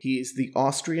skillfully. He's the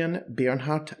Austrian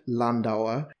Bernhard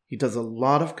Landauer. He does a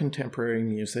lot of contemporary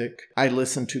music. I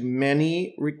listened to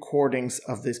many recordings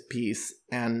of this piece,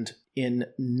 and in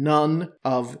none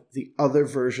of the other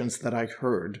versions that I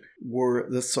heard were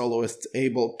the soloists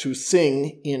able to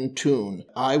sing in tune.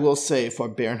 I will say for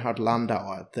Bernhard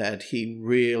Landauer that he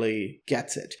really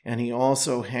gets it. And he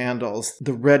also handles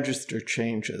the register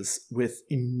changes with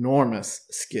enormous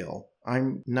skill.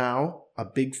 I'm now a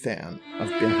big fan of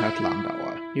Bernhard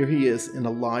Landauer. Here he is in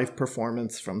a live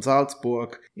performance from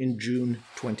Salzburg in June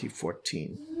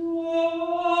 2014.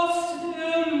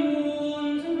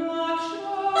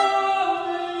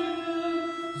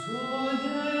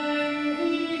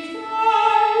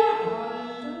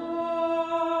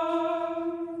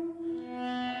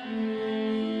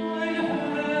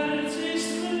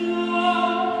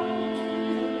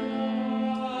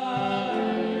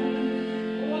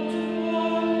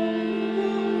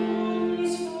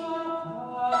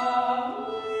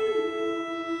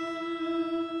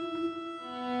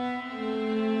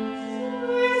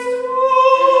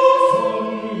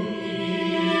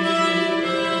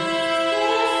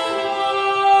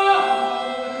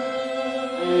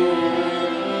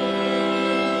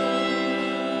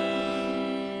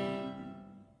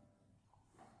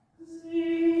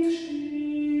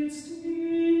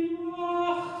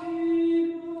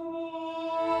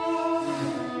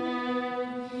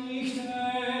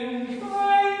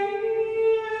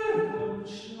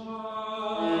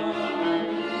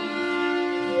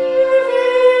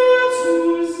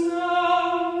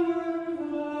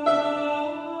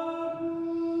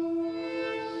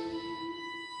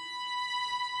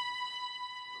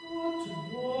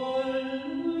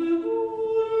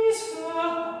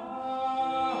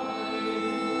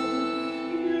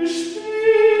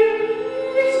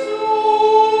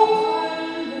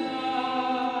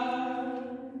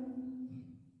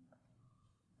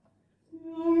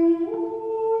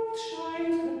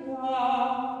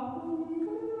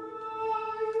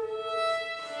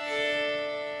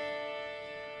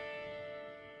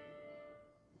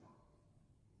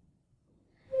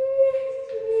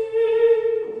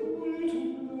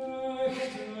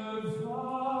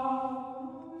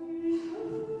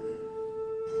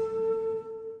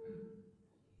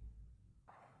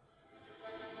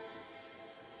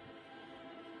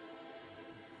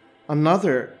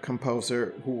 Another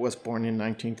composer who was born in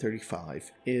 1935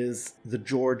 is the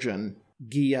Georgian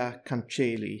Gia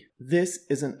Cancelli. This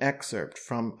is an excerpt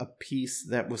from a piece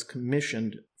that was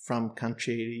commissioned from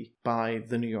Cancelli by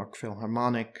the New York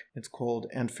Philharmonic. It's called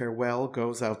And Farewell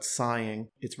Goes Out Sighing.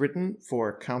 It's written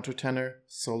for countertenor,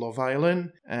 solo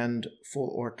violin, and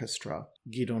full orchestra.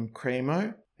 Gidon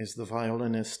Kremer is the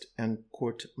violinist, and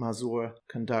Kurt Masur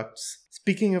conducts.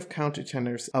 Speaking of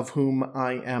countertenors, of whom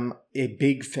I am a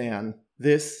big fan,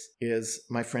 this is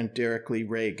my friend Derek Lee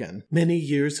Reagan. Many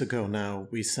years ago now,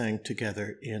 we sang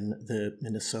together in the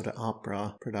Minnesota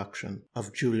Opera production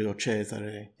of Giulio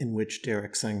Cesare, in which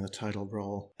Derek sang the title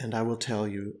role. And I will tell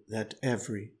you that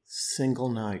every single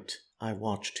night I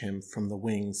watched him from the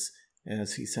wings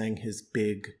as he sang his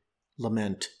big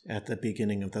lament at the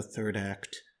beginning of the third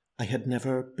act. I had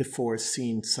never before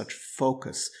seen such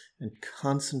focus and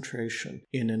concentration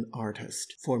in an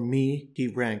artist. For me, he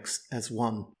ranks as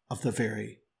one of the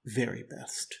very, very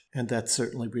best. And that's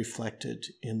certainly reflected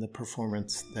in the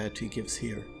performance that he gives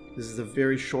here. This is a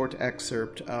very short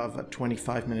excerpt of a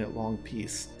 25-minute long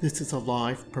piece. This is a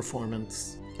live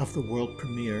performance of the world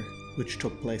premiere, which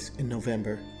took place in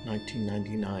November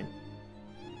 1999.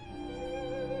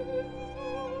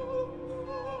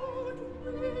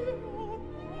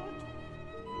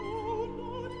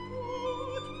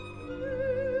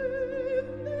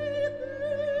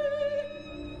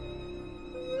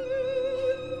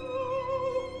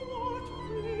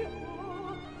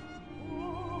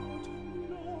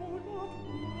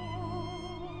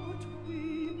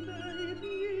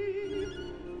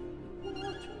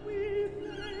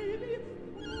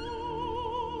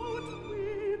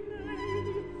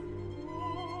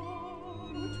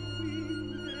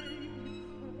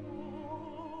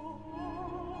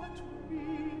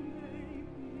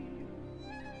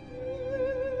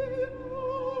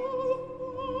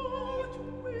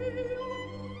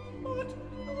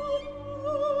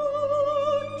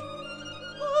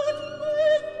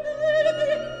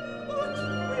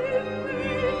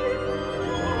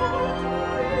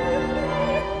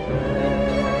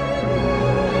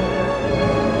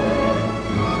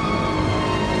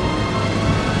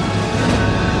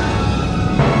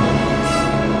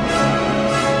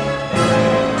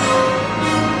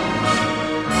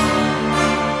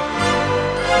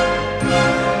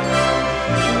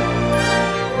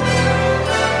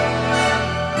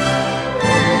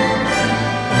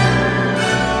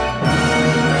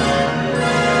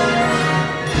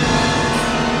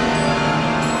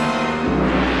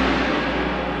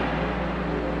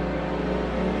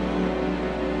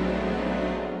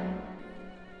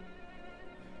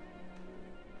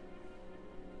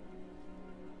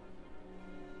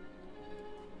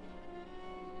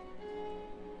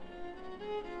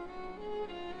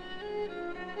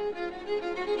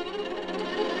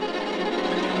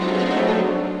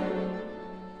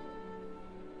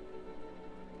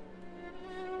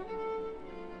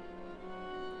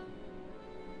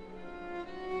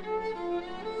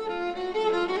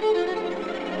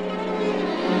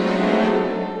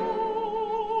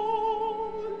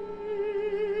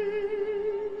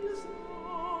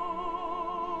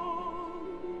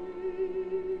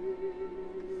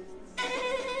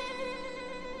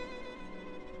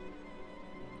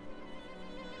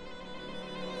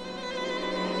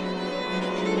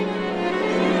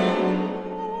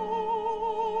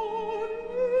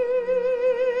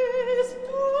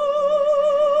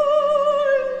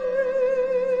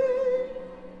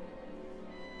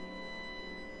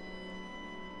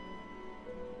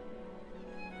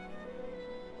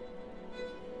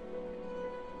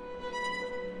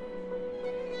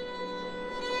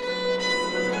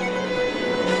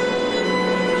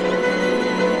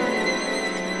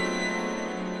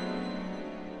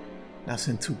 Now,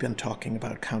 since we've been talking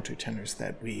about countertenors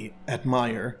that we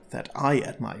admire, that I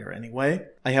admire anyway,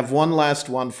 I have one last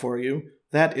one for you.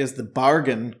 That is the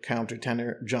bargain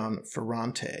countertenor John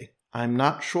Ferrante. I'm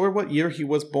not sure what year he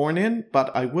was born in,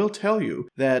 but I will tell you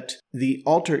that the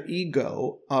alter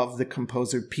ego of the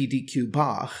composer P.D.Q.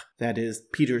 Bach, that is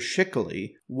Peter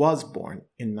Schickele, was born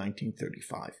in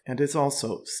 1935 and is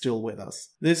also still with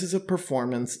us. This is a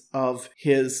performance of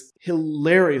his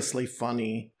hilariously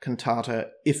funny cantata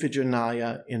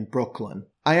Iphigenia in Brooklyn.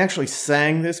 I actually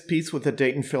sang this piece with the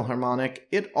Dayton Philharmonic.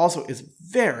 It also is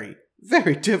very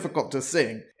difficult to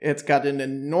sing. It's got an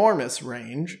enormous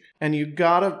range, and you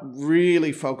gotta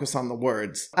really focus on the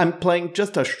words. I'm playing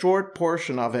just a short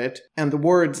portion of it, and the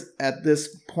words at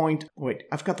this point... Wait,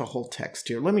 I've got the whole text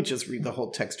here. Let me just read the whole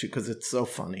text to you, because it's so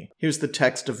funny. Here's the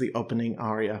text of the opening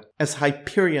aria. As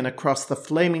Hyperion across the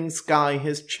flaming sky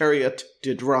his chariot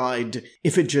did ride,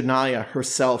 Iphigenia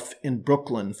herself in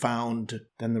Brooklyn found,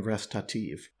 then the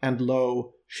recitative. And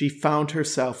lo, she found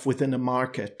herself within a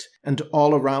market, and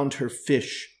all around her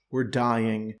fish were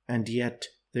dying, and yet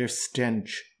their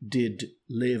stench did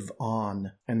live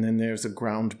on. And then there's a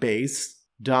ground bass,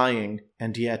 dying,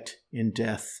 and yet in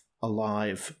death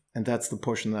alive. and that's the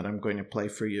portion that I'm going to play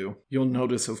for you. You'll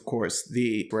notice, of course,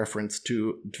 the reference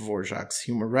to Dvorak's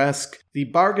Humoresque. The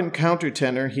bargain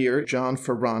countertenor here, John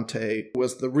Ferrante,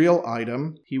 was the real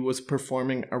item. He was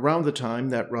performing around the time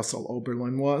that Russell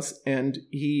Oberlin was, and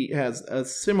he has a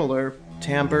similar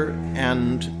timbre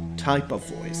and type of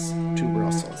voice to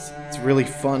Russell's. It's really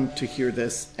fun to hear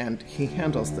this, and he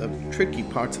handles the tricky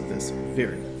parts of this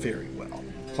very, very well.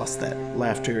 Plus that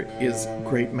laughter is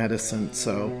great medicine,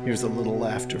 so here's a little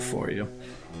laughter for you.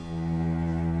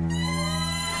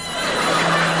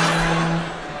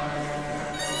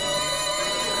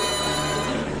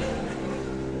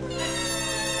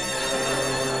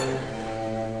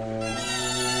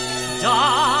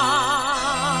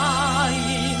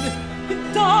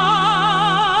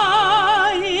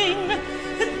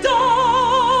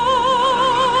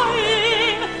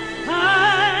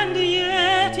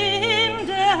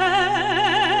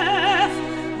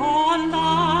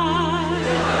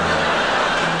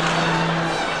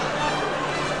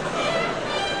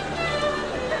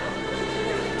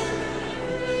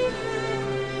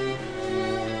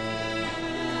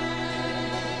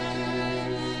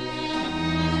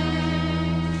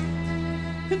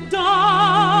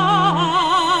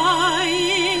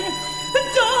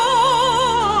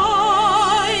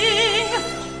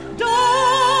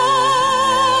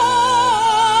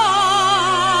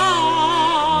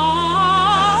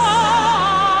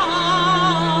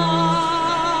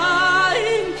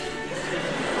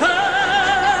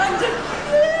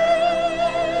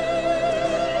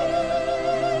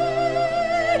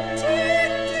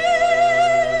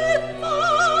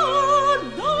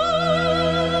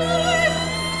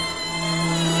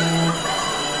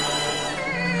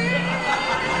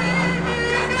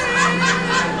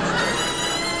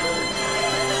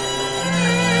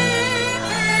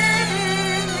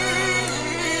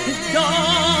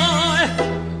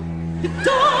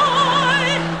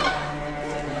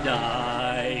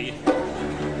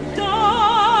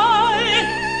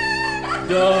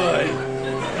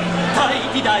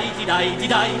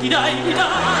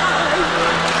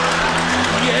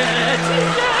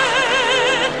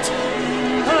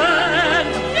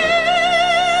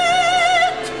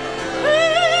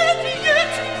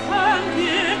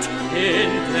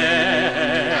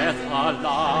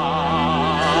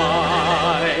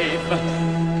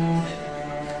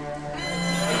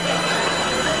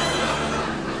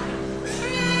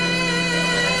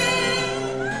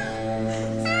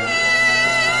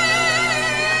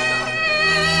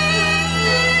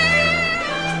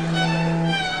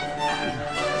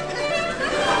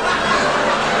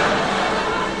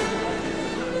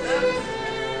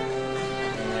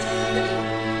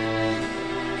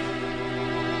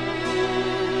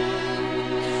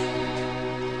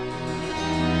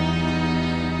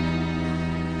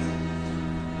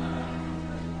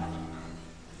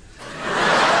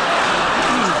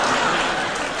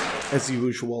 As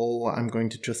usual, I'm going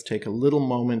to just take a little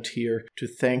moment here to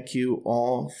thank you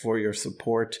all for your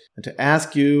support and to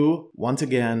ask you, once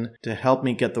again, to help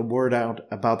me get the word out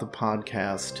about the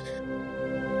podcast.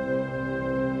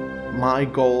 My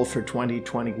goal for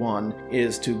 2021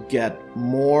 is to get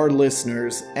more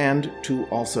listeners and to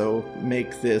also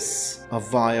make this a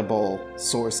viable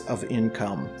source of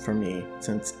income for me,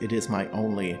 since it is my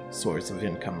only source of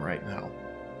income right now.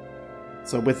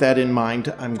 So with that in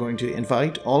mind, I'm going to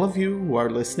invite all of you who are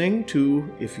listening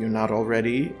to, if you're not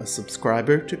already a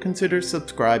subscriber, to consider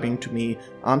subscribing to me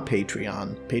on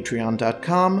Patreon,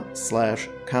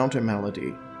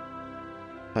 patreon.com/countermelody.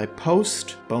 I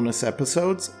post bonus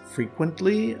episodes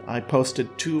frequently. I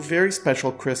posted 2 very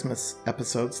special Christmas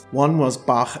episodes. One was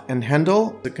Bach and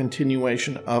Handel, the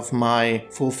continuation of my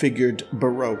full-figured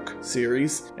Baroque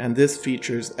series, and this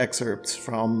features excerpts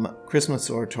from Christmas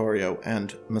Oratorio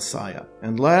and Messiah.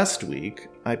 And last week,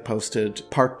 I posted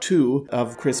part 2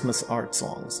 of Christmas art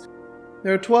songs.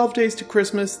 There are 12 days to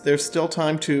Christmas. There's still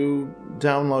time to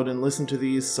download and listen to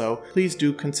these, so please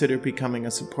do consider becoming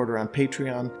a supporter on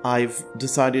Patreon. I've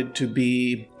decided to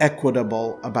be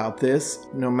equitable about this,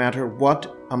 no matter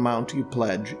what amount you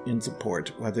pledge in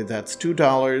support, whether that's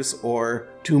 $2 or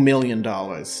 $2 million.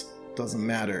 Doesn't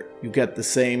matter. You get the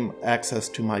same access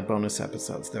to my bonus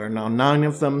episodes. There are now 9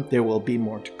 of them. There will be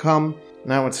more to come.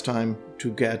 Now it's time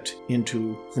to get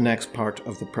into the next part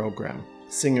of the program.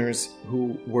 Singers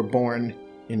who were born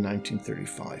in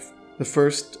 1935. The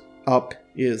first up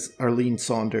is Arlene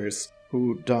Saunders,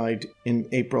 who died in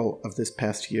April of this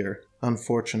past year,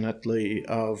 unfortunately,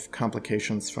 of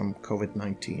complications from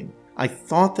COVID-19. I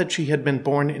thought that she had been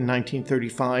born in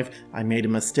 1935. I made a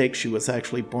mistake. She was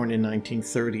actually born in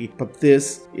 1930. But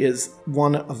this is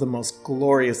one of the most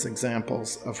glorious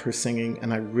examples of her singing,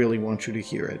 and I really want you to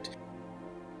hear it.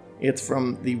 It's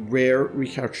from the rare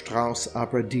Richard Strauss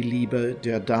opera Die Liebe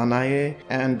der Danae,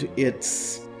 and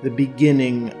it's the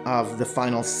beginning of the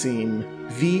final scene.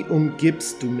 Wie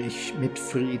umgibst du mich mit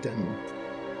Frieden?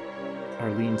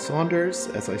 Arlene Saunders,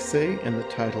 as I say, in the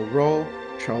title role.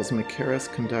 Charles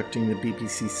Mackerras conducting the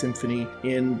BBC Symphony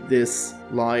in this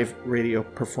live radio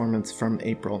performance from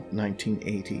April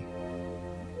 1980.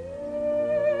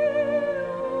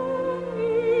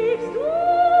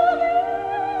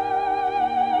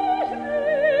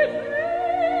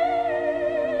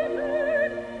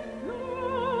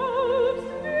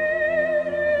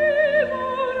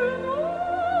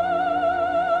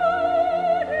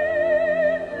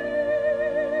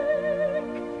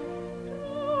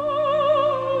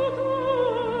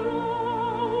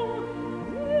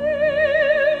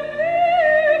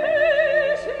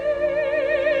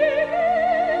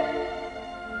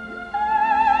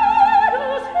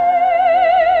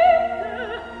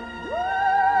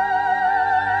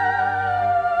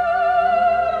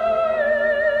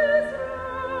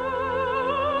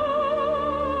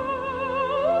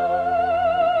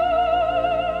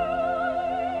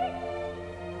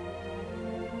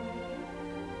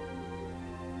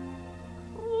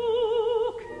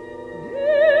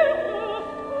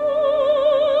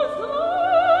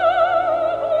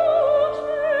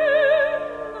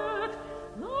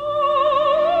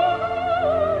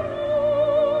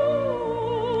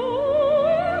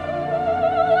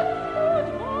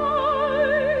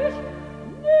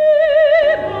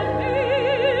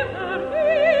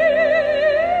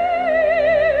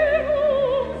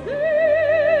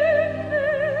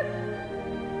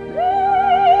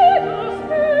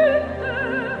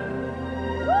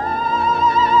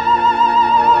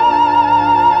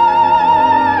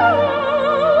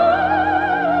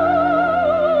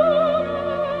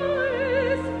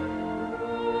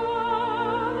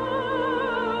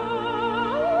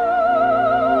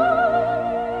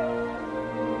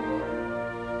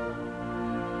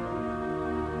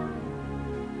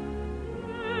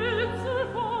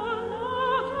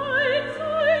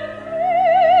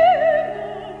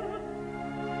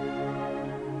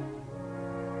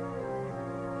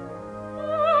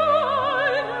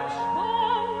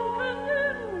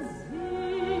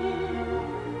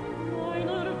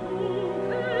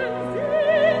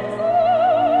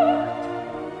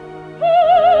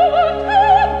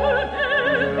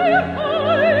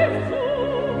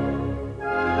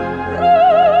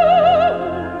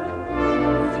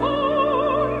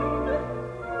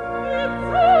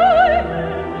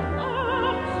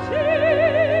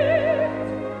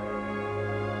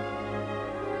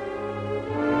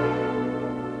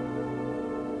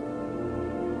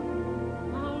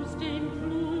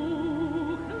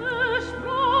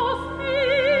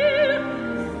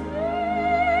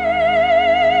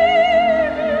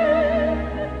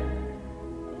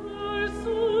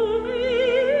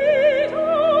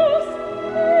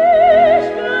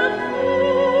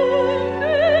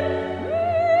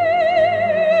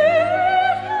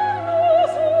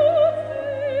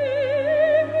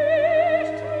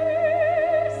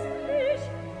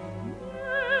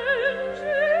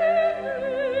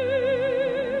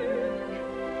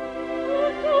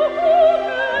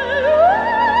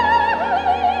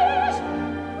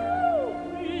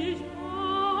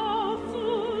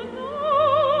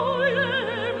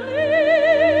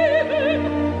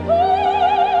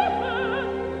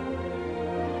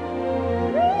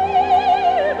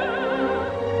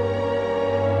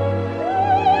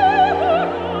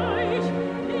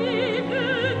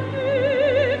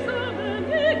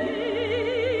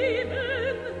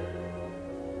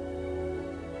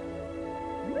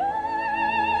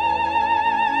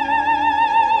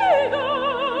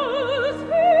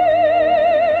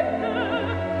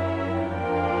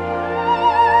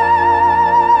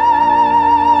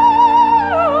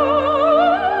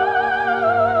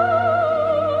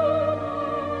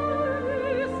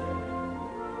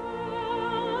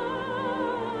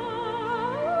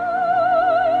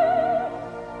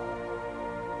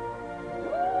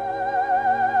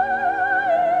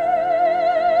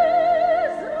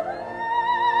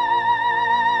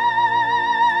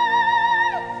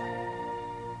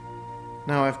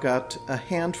 Now I've got a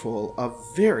handful of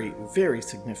very, very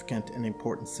significant and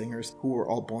important singers who were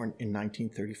all born in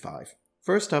 1935.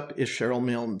 First up is Cheryl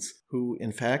Milnes, who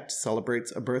in fact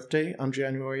celebrates a birthday on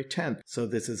January 10th, so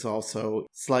this is also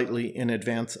slightly in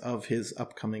advance of his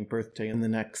upcoming birthday in the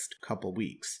next couple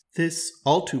weeks. This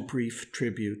all too brief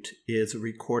tribute is a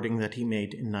recording that he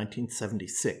made in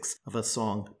 1976 of a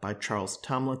song by Charles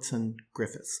Tomlinson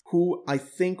Griffiths, who I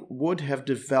think would have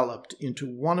developed into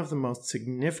one of the most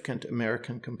significant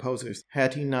American composers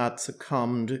had he not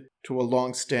succumbed to a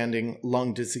long-standing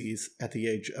lung disease at the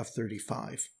age of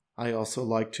 35. I also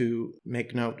like to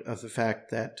make note of the fact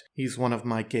that he's one of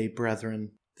my gay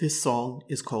brethren. This song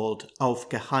is called Auf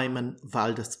geheimen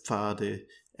Waldespfade,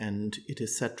 and it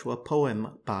is set to a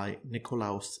poem by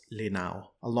Nikolaus Lenau,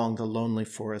 Along the Lonely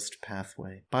Forest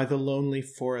Pathway. By the lonely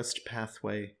forest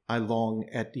pathway, I long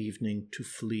at evening to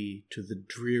flee to the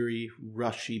dreary,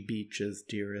 rushy beaches,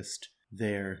 dearest,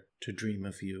 there to dream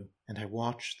of you. And I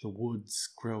watch the woods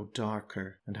grow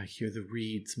darker, and I hear the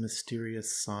reeds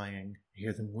mysterious sighing. I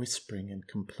hear them whispering and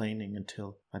complaining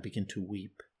until I begin to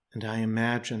weep. And I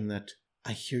imagine that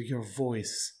I hear your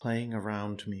voice playing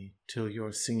around me till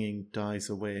your singing dies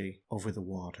away over the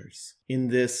waters. In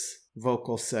this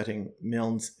vocal setting,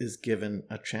 Milnes is given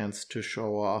a chance to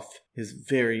show off his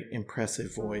very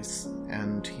impressive voice,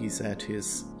 and he's at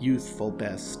his youthful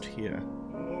best here.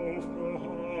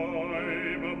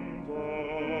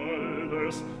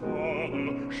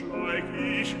 Schleich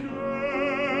ich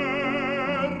gern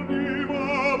im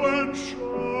Abendschein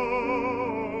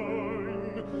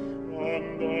an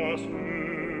das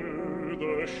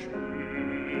öde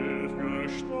Schiff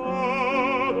gestaden,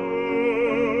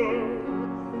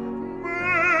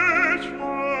 Mädchen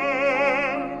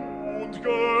und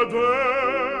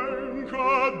gedenke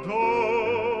dein.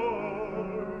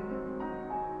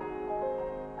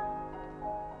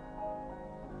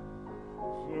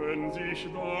 Wenn sich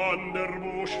dann der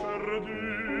Busch verdüstert,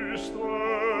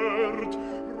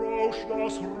 rauscht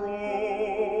das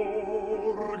Rohr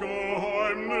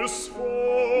geheimnisvoll,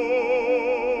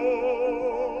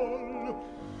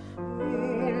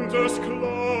 und es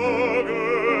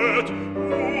klaget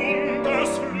und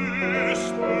es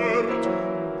flüstert,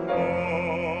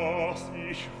 dass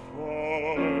ich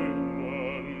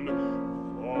weinen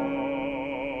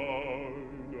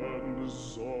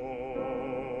soll.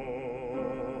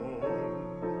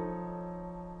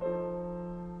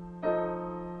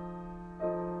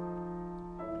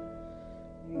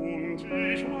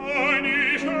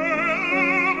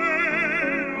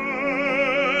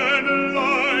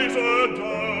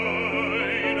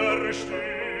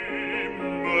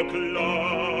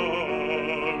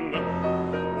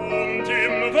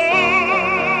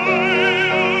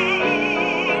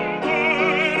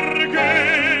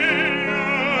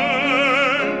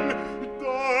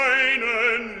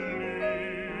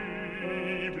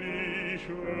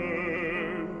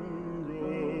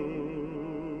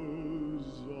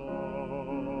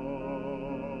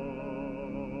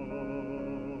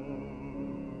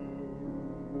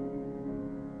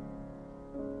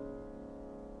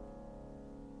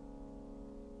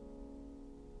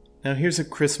 Now here's a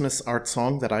Christmas art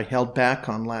song that I held back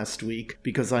on last week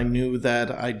because I knew that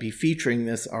I'd be featuring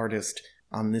this artist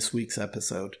on this week's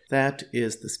episode. That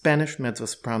is the Spanish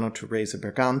mezzo-soprano Teresa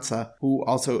Berganza, who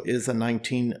also is a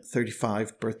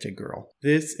 1935 birthday girl.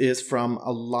 This is from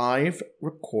a live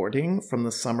recording from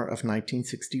the summer of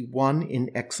 1961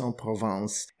 in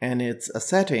Aix-en-Provence, and it's a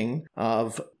setting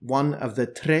of one of the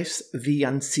Tres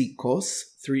Villancicos,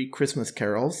 3 Christmas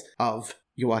carols, of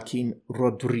Joaquin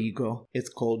Rodrigo. It's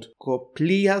called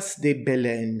Coplillas de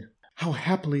Belén. How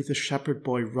happily the shepherd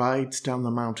boy rides down the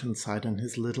mountainside on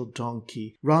his little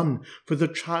donkey. Run, for the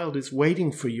child is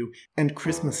waiting for you, and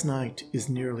Christmas night is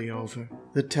nearly over.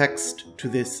 The text to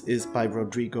this is by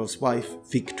Rodrigo's wife,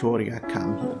 Victoria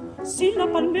Campo. Si la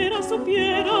palmera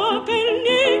supiera que el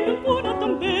niño fuera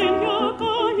tan bella,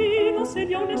 caída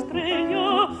sería una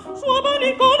estrella, su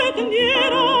abanico le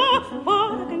tendiera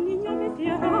para que el niño me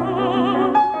diera.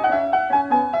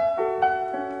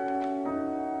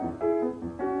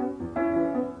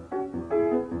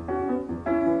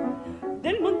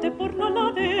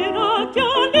 Que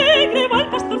alegre va el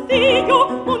pastorcillo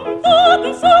montado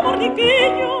en su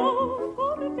borriquillo.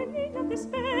 Corre que niña te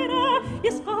espera y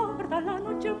escarda la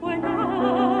noche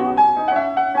buena.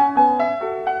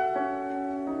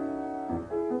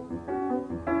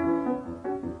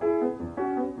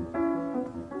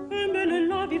 En Belén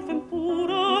la Virgen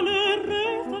pura le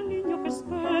reza al niño que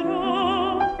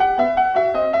espera.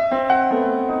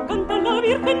 Canta la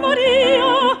Virgen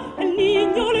María, el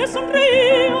niño le sonríe.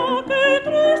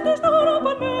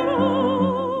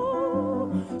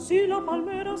 Si la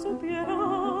palmera supiera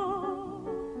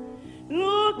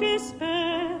lo que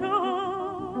espera.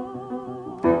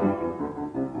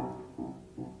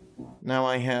 now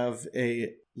I have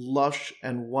a lush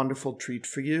and wonderful treat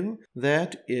for you.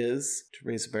 That is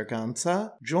Teresa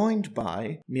Berganza, joined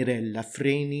by Mirella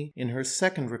Freni in her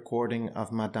second recording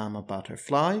of Madama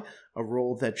Butterfly, a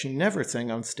role that she never sang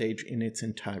on stage in its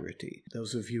entirety.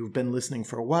 Those of you who've been listening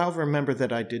for a while remember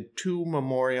that I did 2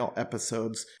 memorial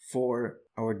episodes for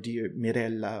our dear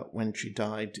Mirella when she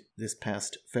died this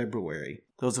past February.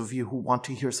 Those of you who want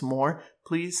to hear some more,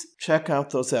 please check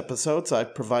out those episodes.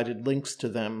 I've provided links to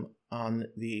them on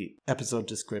the episode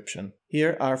description.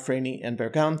 Here are Freni and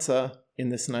Berganza in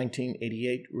this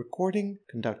 1988 recording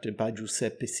conducted by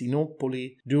Giuseppe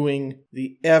Sinopoli, doing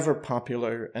the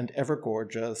ever-popular and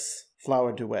ever-gorgeous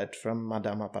flower duet from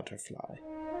Madama Butterfly.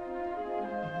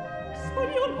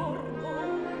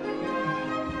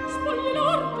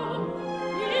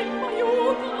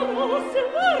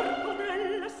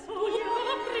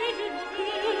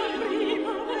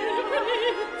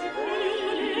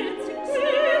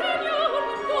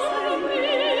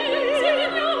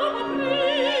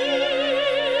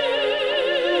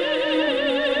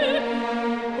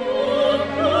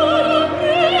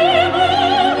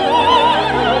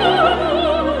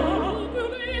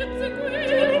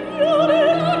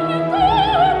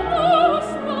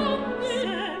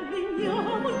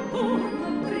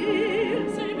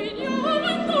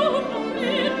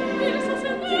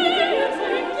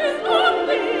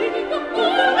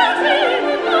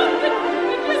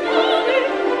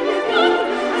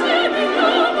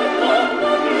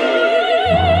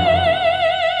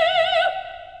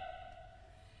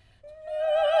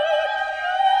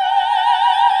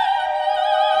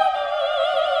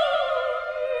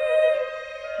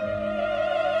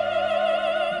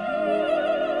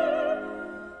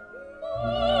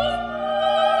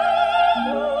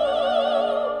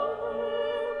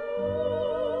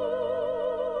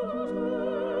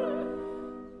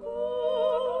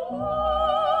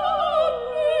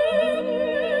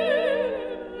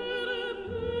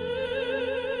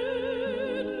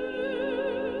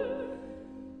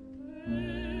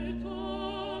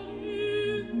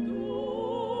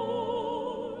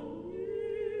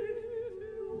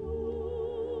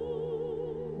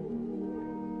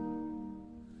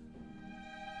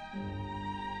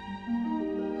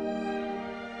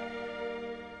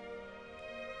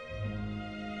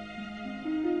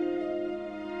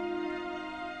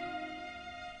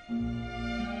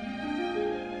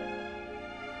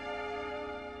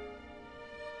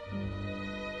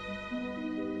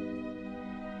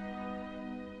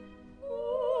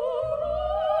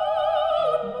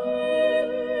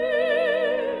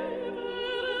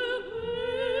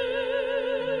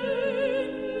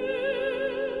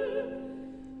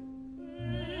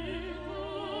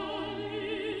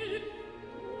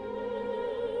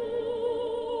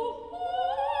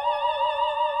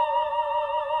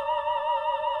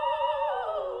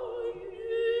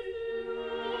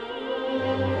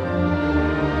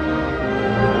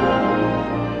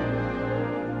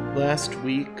 Last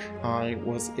week, I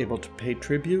was able to pay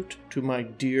tribute to my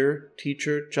dear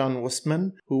teacher, John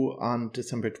Wustman, who on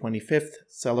December 25th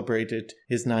celebrated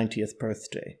his 90th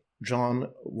birthday. John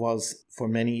was for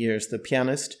many years the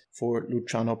pianist for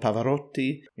Luciano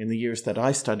Pavarotti. In the years that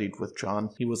I studied with John,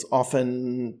 he was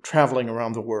often traveling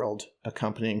around the world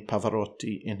accompanying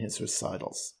Pavarotti in his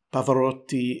recitals.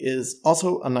 Pavarotti is also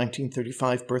a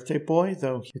 1935 birthday boy,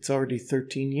 though it's already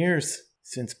 13 years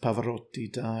since Pavarotti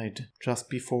died, just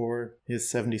before his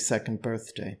 72nd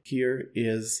birthday. Here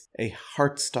is a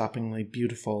heart-stoppingly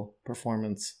beautiful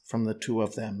performance from the two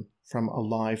of them, from a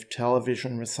live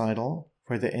television recital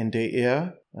for the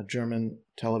NDR, a German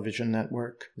television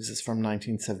network. This is from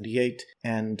 1978,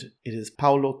 and it is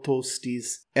Paolo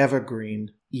Tosti's evergreen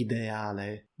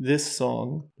Ideale. This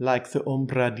song, like the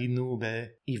Ombra di Nube,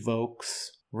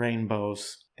 evokes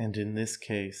rainbows, and in this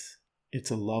case,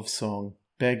 it's a love song,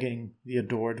 begging the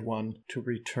adored one to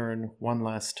return one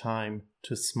last time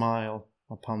to smile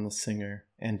upon the singer,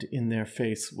 and in their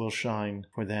face will shine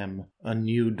for them a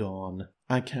new dawn.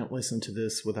 I can't listen to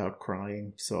this without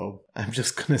crying, so I'm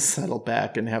just going to settle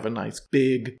back and have a nice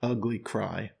big ugly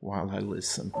cry while I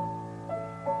listen.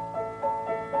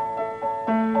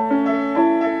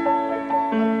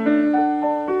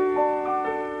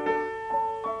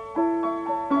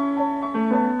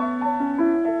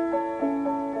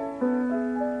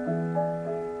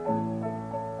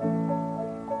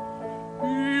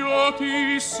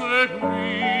 Ti seguivo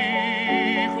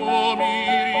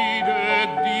miride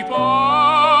di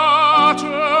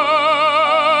pace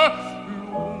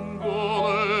lungo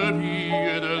le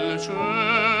vie del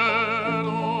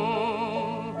cielo.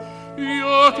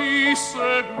 Io ti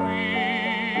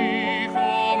seguì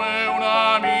come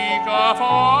un'amica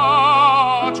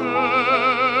face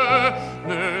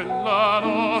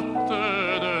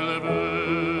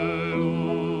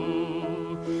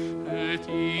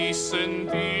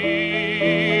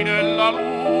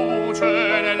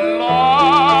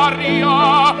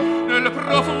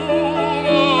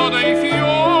profumo dei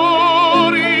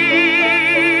fiori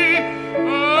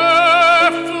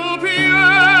e fu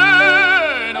piena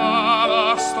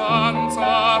la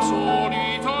stanza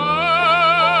solitaria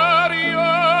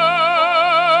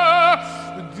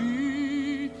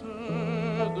di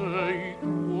te, dei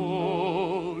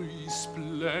tuoi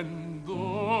splendori.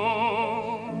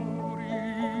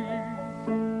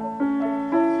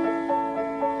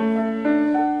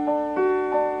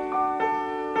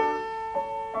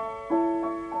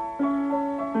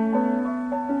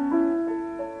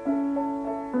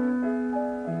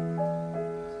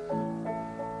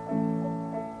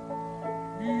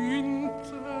 In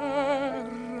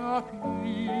terra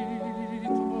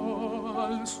rapito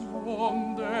al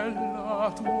suon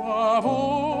della tua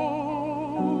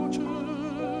voce,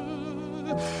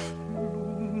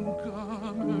 lungamente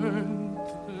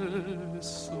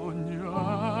sognai,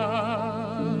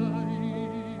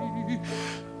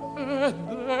 e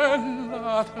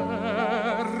della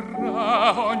terra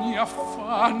ogni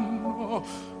affanno,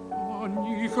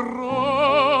 ogni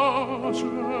croce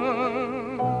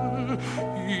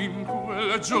in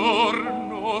quel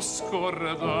giorno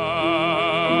scordai.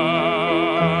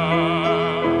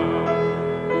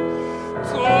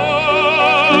 Torna,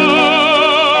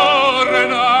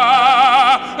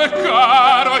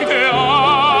 caro ideale,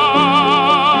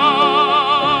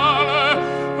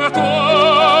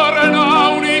 torna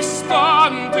un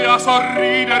istante a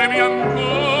sorridermi ancora,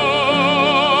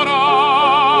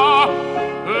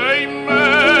 e in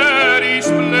me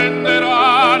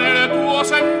risplenderà nel tuo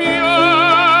sembiante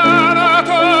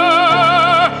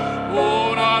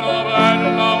una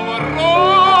novella aurora.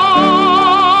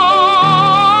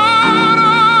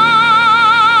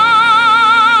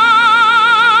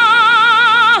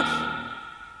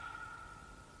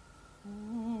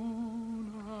 Una novella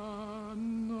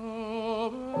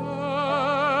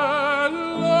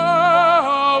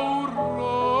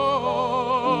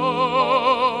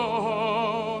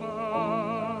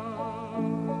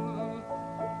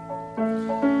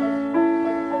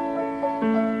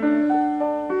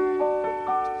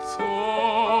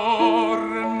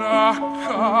torna,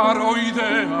 caro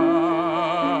ideale,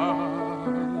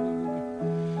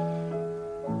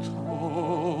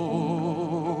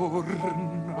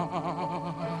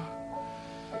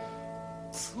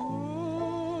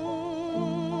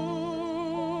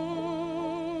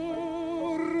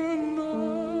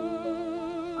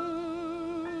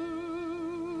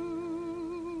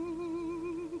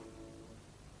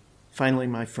 Finally,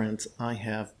 my friends, I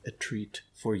have a treat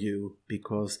for you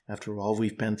because after all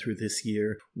we've been through this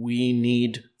year, we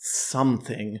need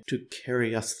something to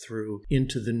carry us through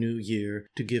into the new year,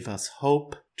 to give us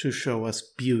hope, to show us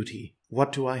beauty.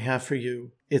 What do I have for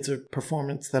you? It's a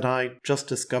performance that I just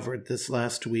discovered this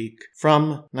last week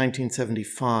from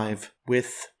 1975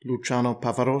 with Luciano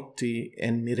Pavarotti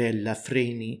and Mirella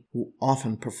Freni, who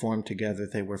often performed together.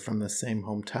 They were from the same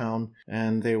hometown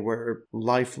and they were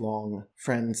lifelong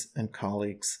friends and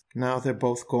colleagues. Now they're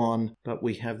both gone, but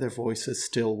we have their voices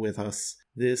still with us.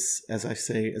 This, as I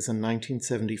say, is a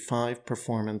 1975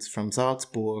 performance from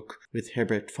Salzburg with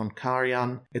Herbert von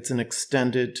Karajan. It's an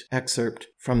extended excerpt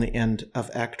from the end of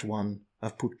Act 1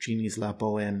 of Puccini's La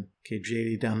Bohème, Che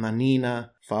gelida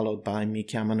manina, followed by Mi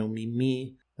chiamano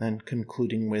Mimì, and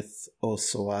concluding with O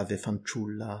soave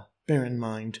fanciulla. Bear in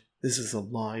mind, this is a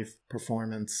live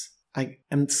performance. I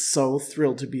am so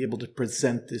thrilled to be able to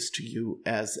present this to you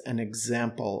as an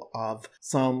example of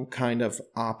some kind of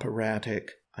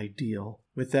operatic ideal.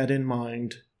 With that in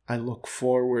mind, I look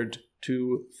forward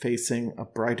to facing a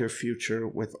brighter future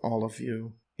with all of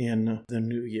you in the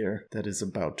new year that is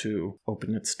about to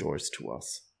open its doors to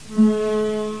us.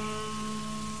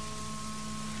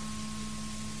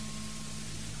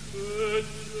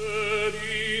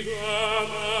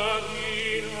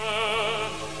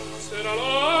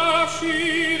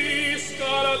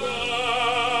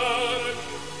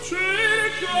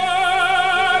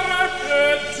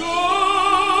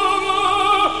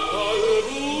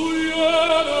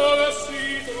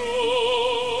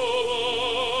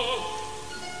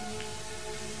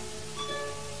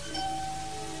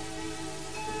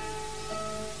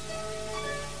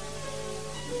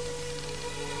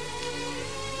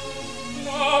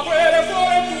 Ma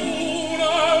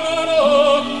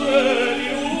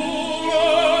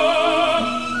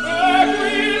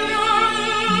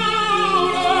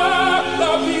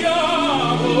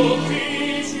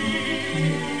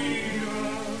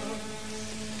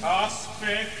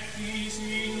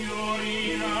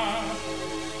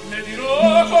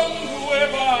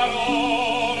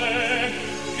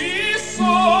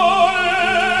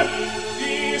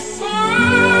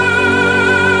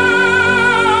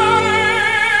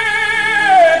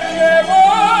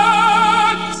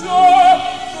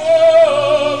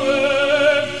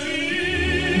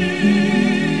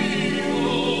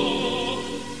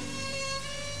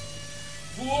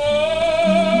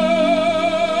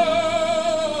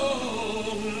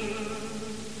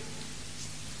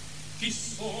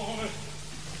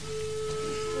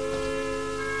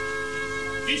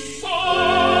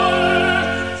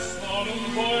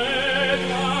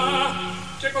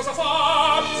cosa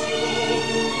faccio?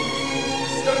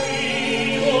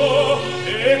 Scrivo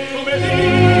e come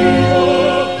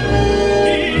dico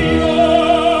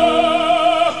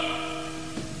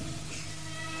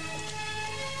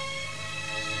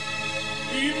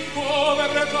in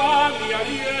povertà mia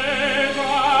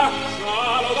lieta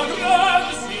scialo da gran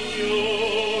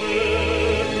signore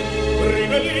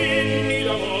rivedini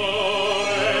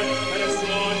d'amore per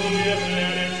sogni e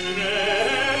per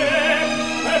cimele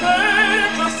e per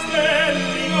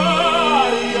castelli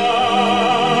d'aria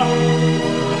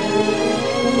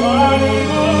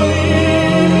l'animo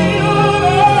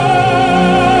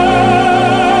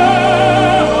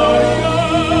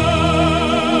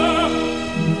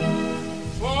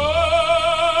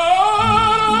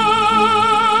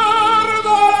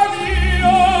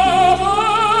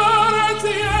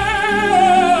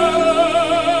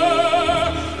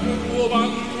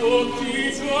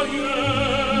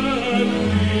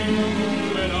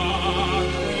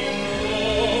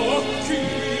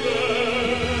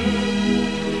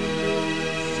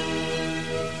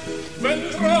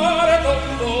ventrare con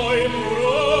voi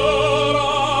purora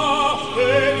e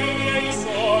i miei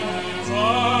sogni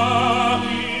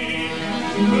usati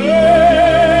e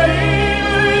i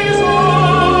miei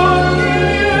sogni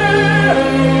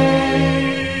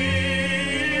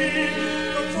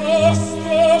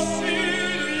tosto si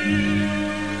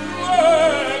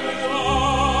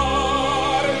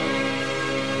vengar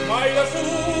mai da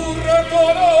furto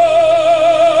non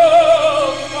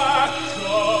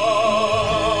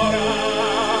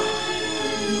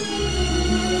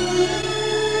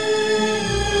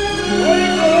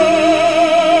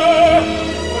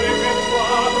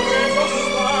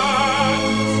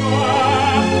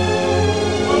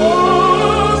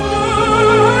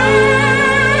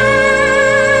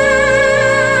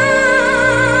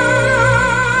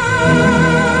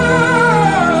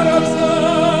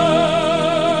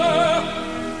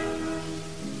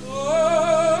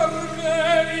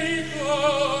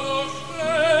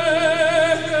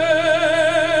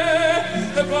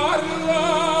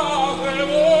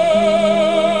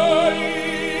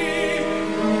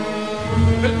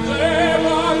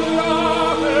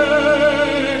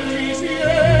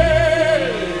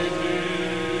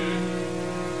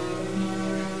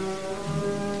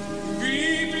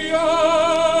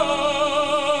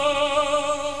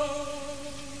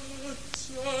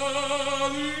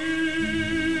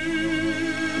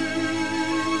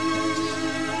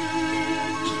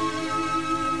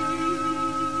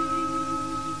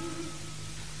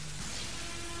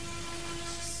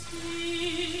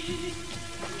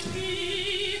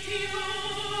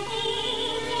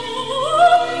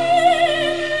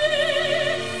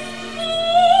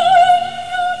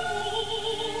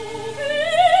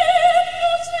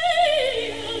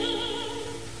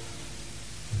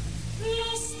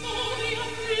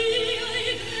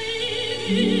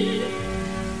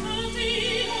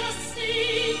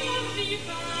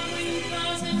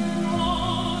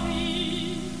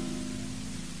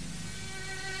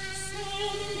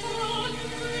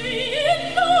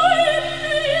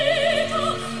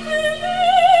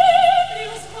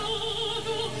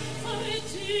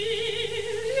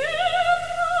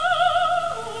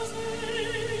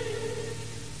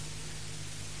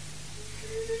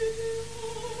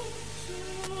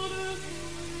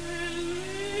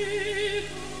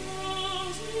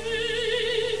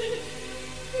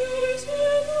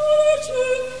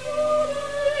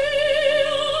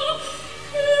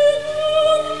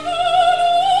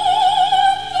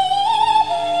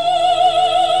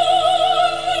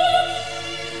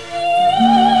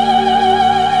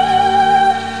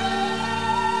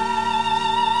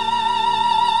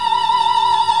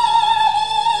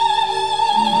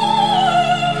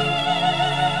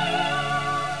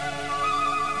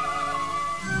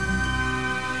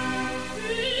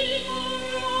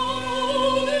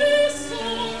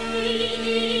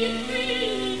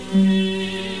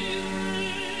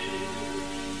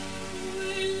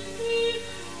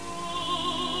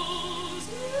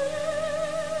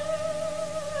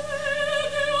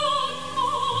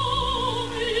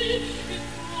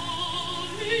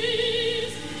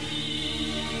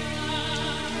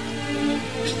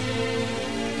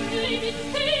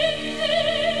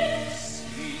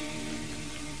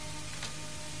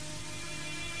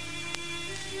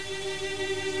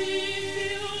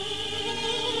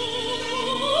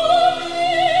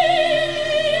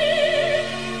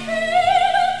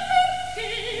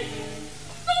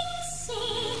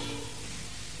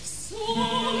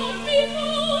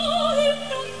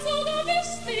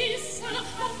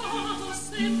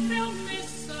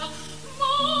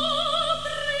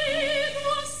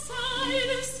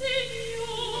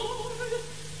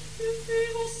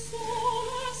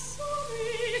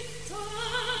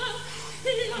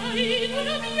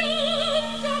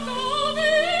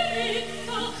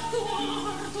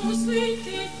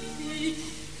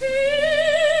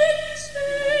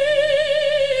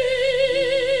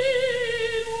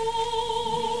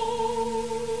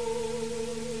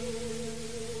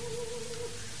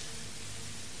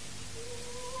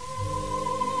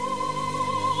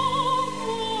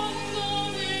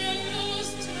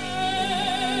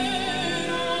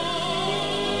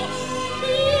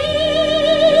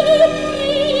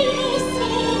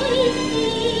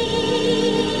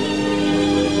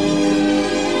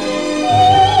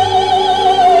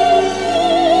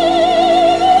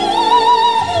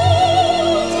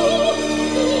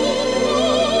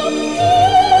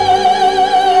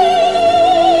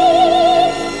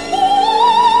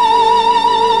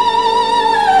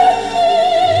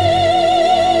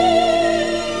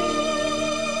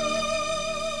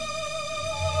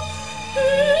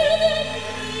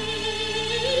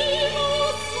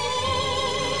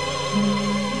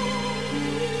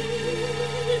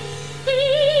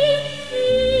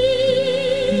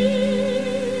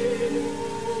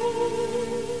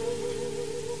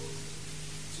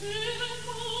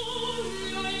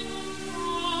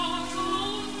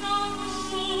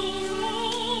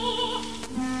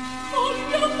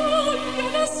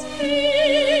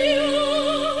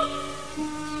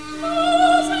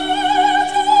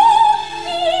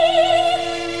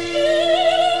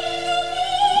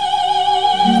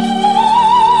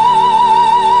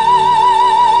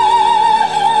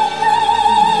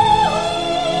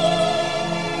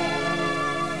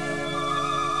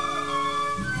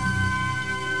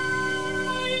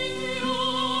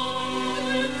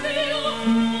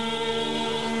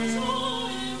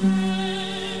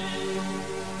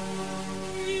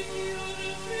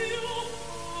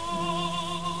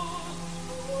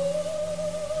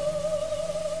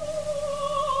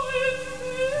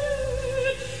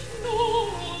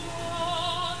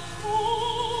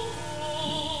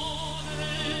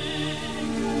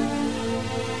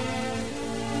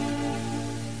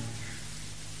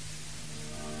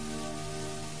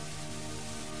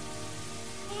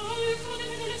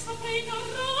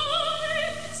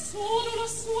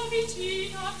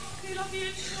vicina che la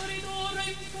pietà ridora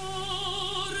in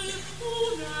cuore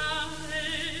un'are.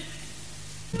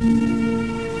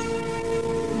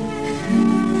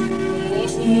 O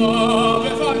suave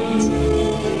fanciulla,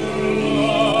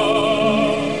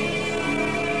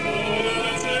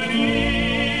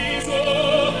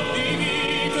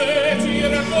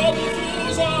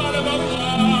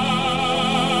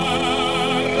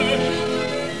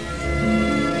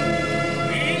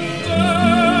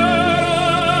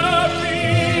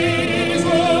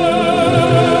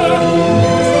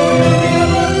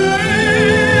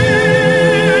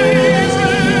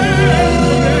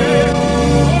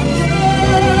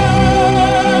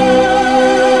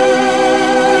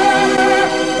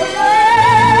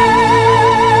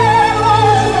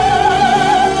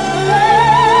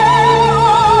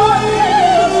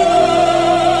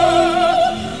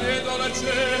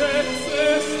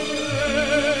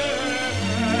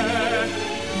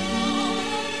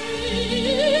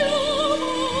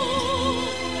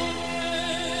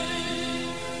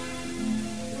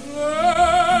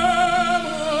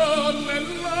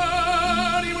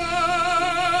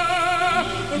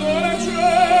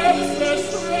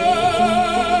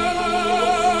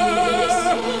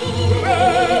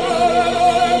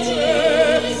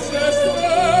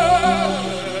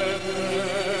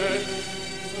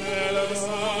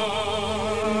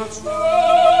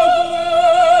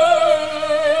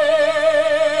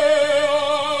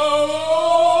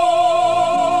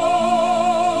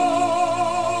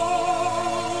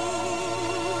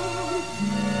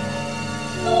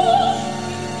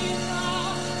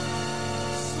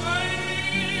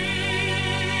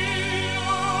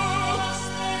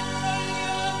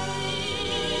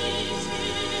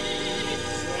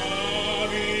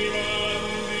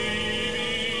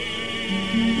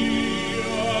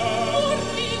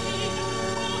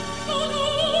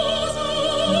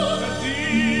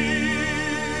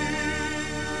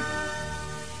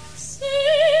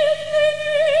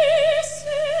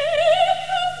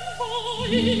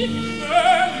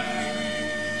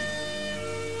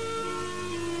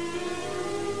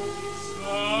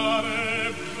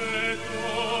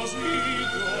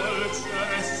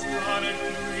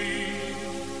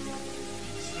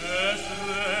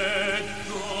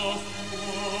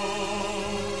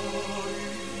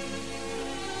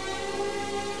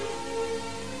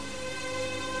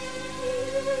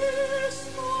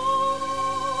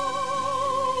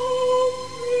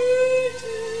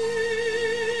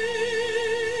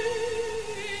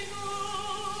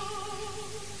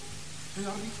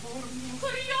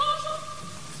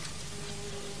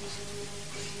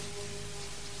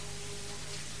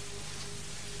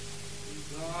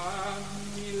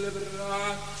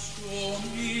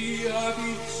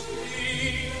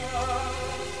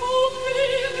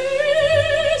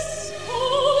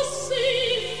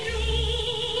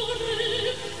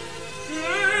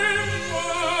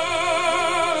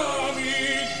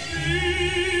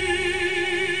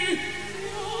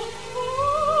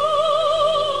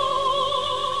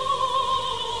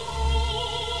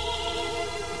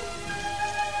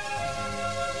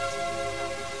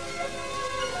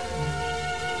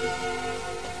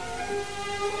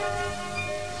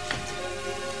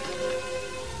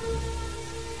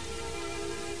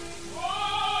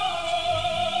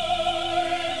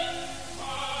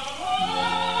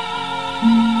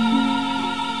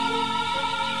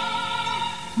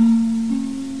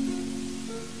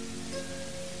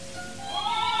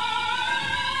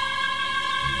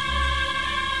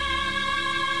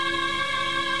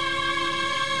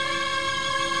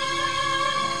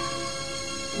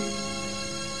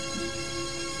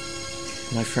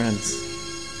 My friends,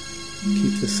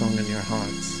 keep the song in your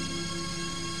hearts.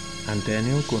 I'm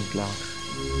Daniel Gundlach.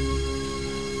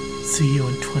 See you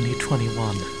in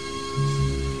 2021.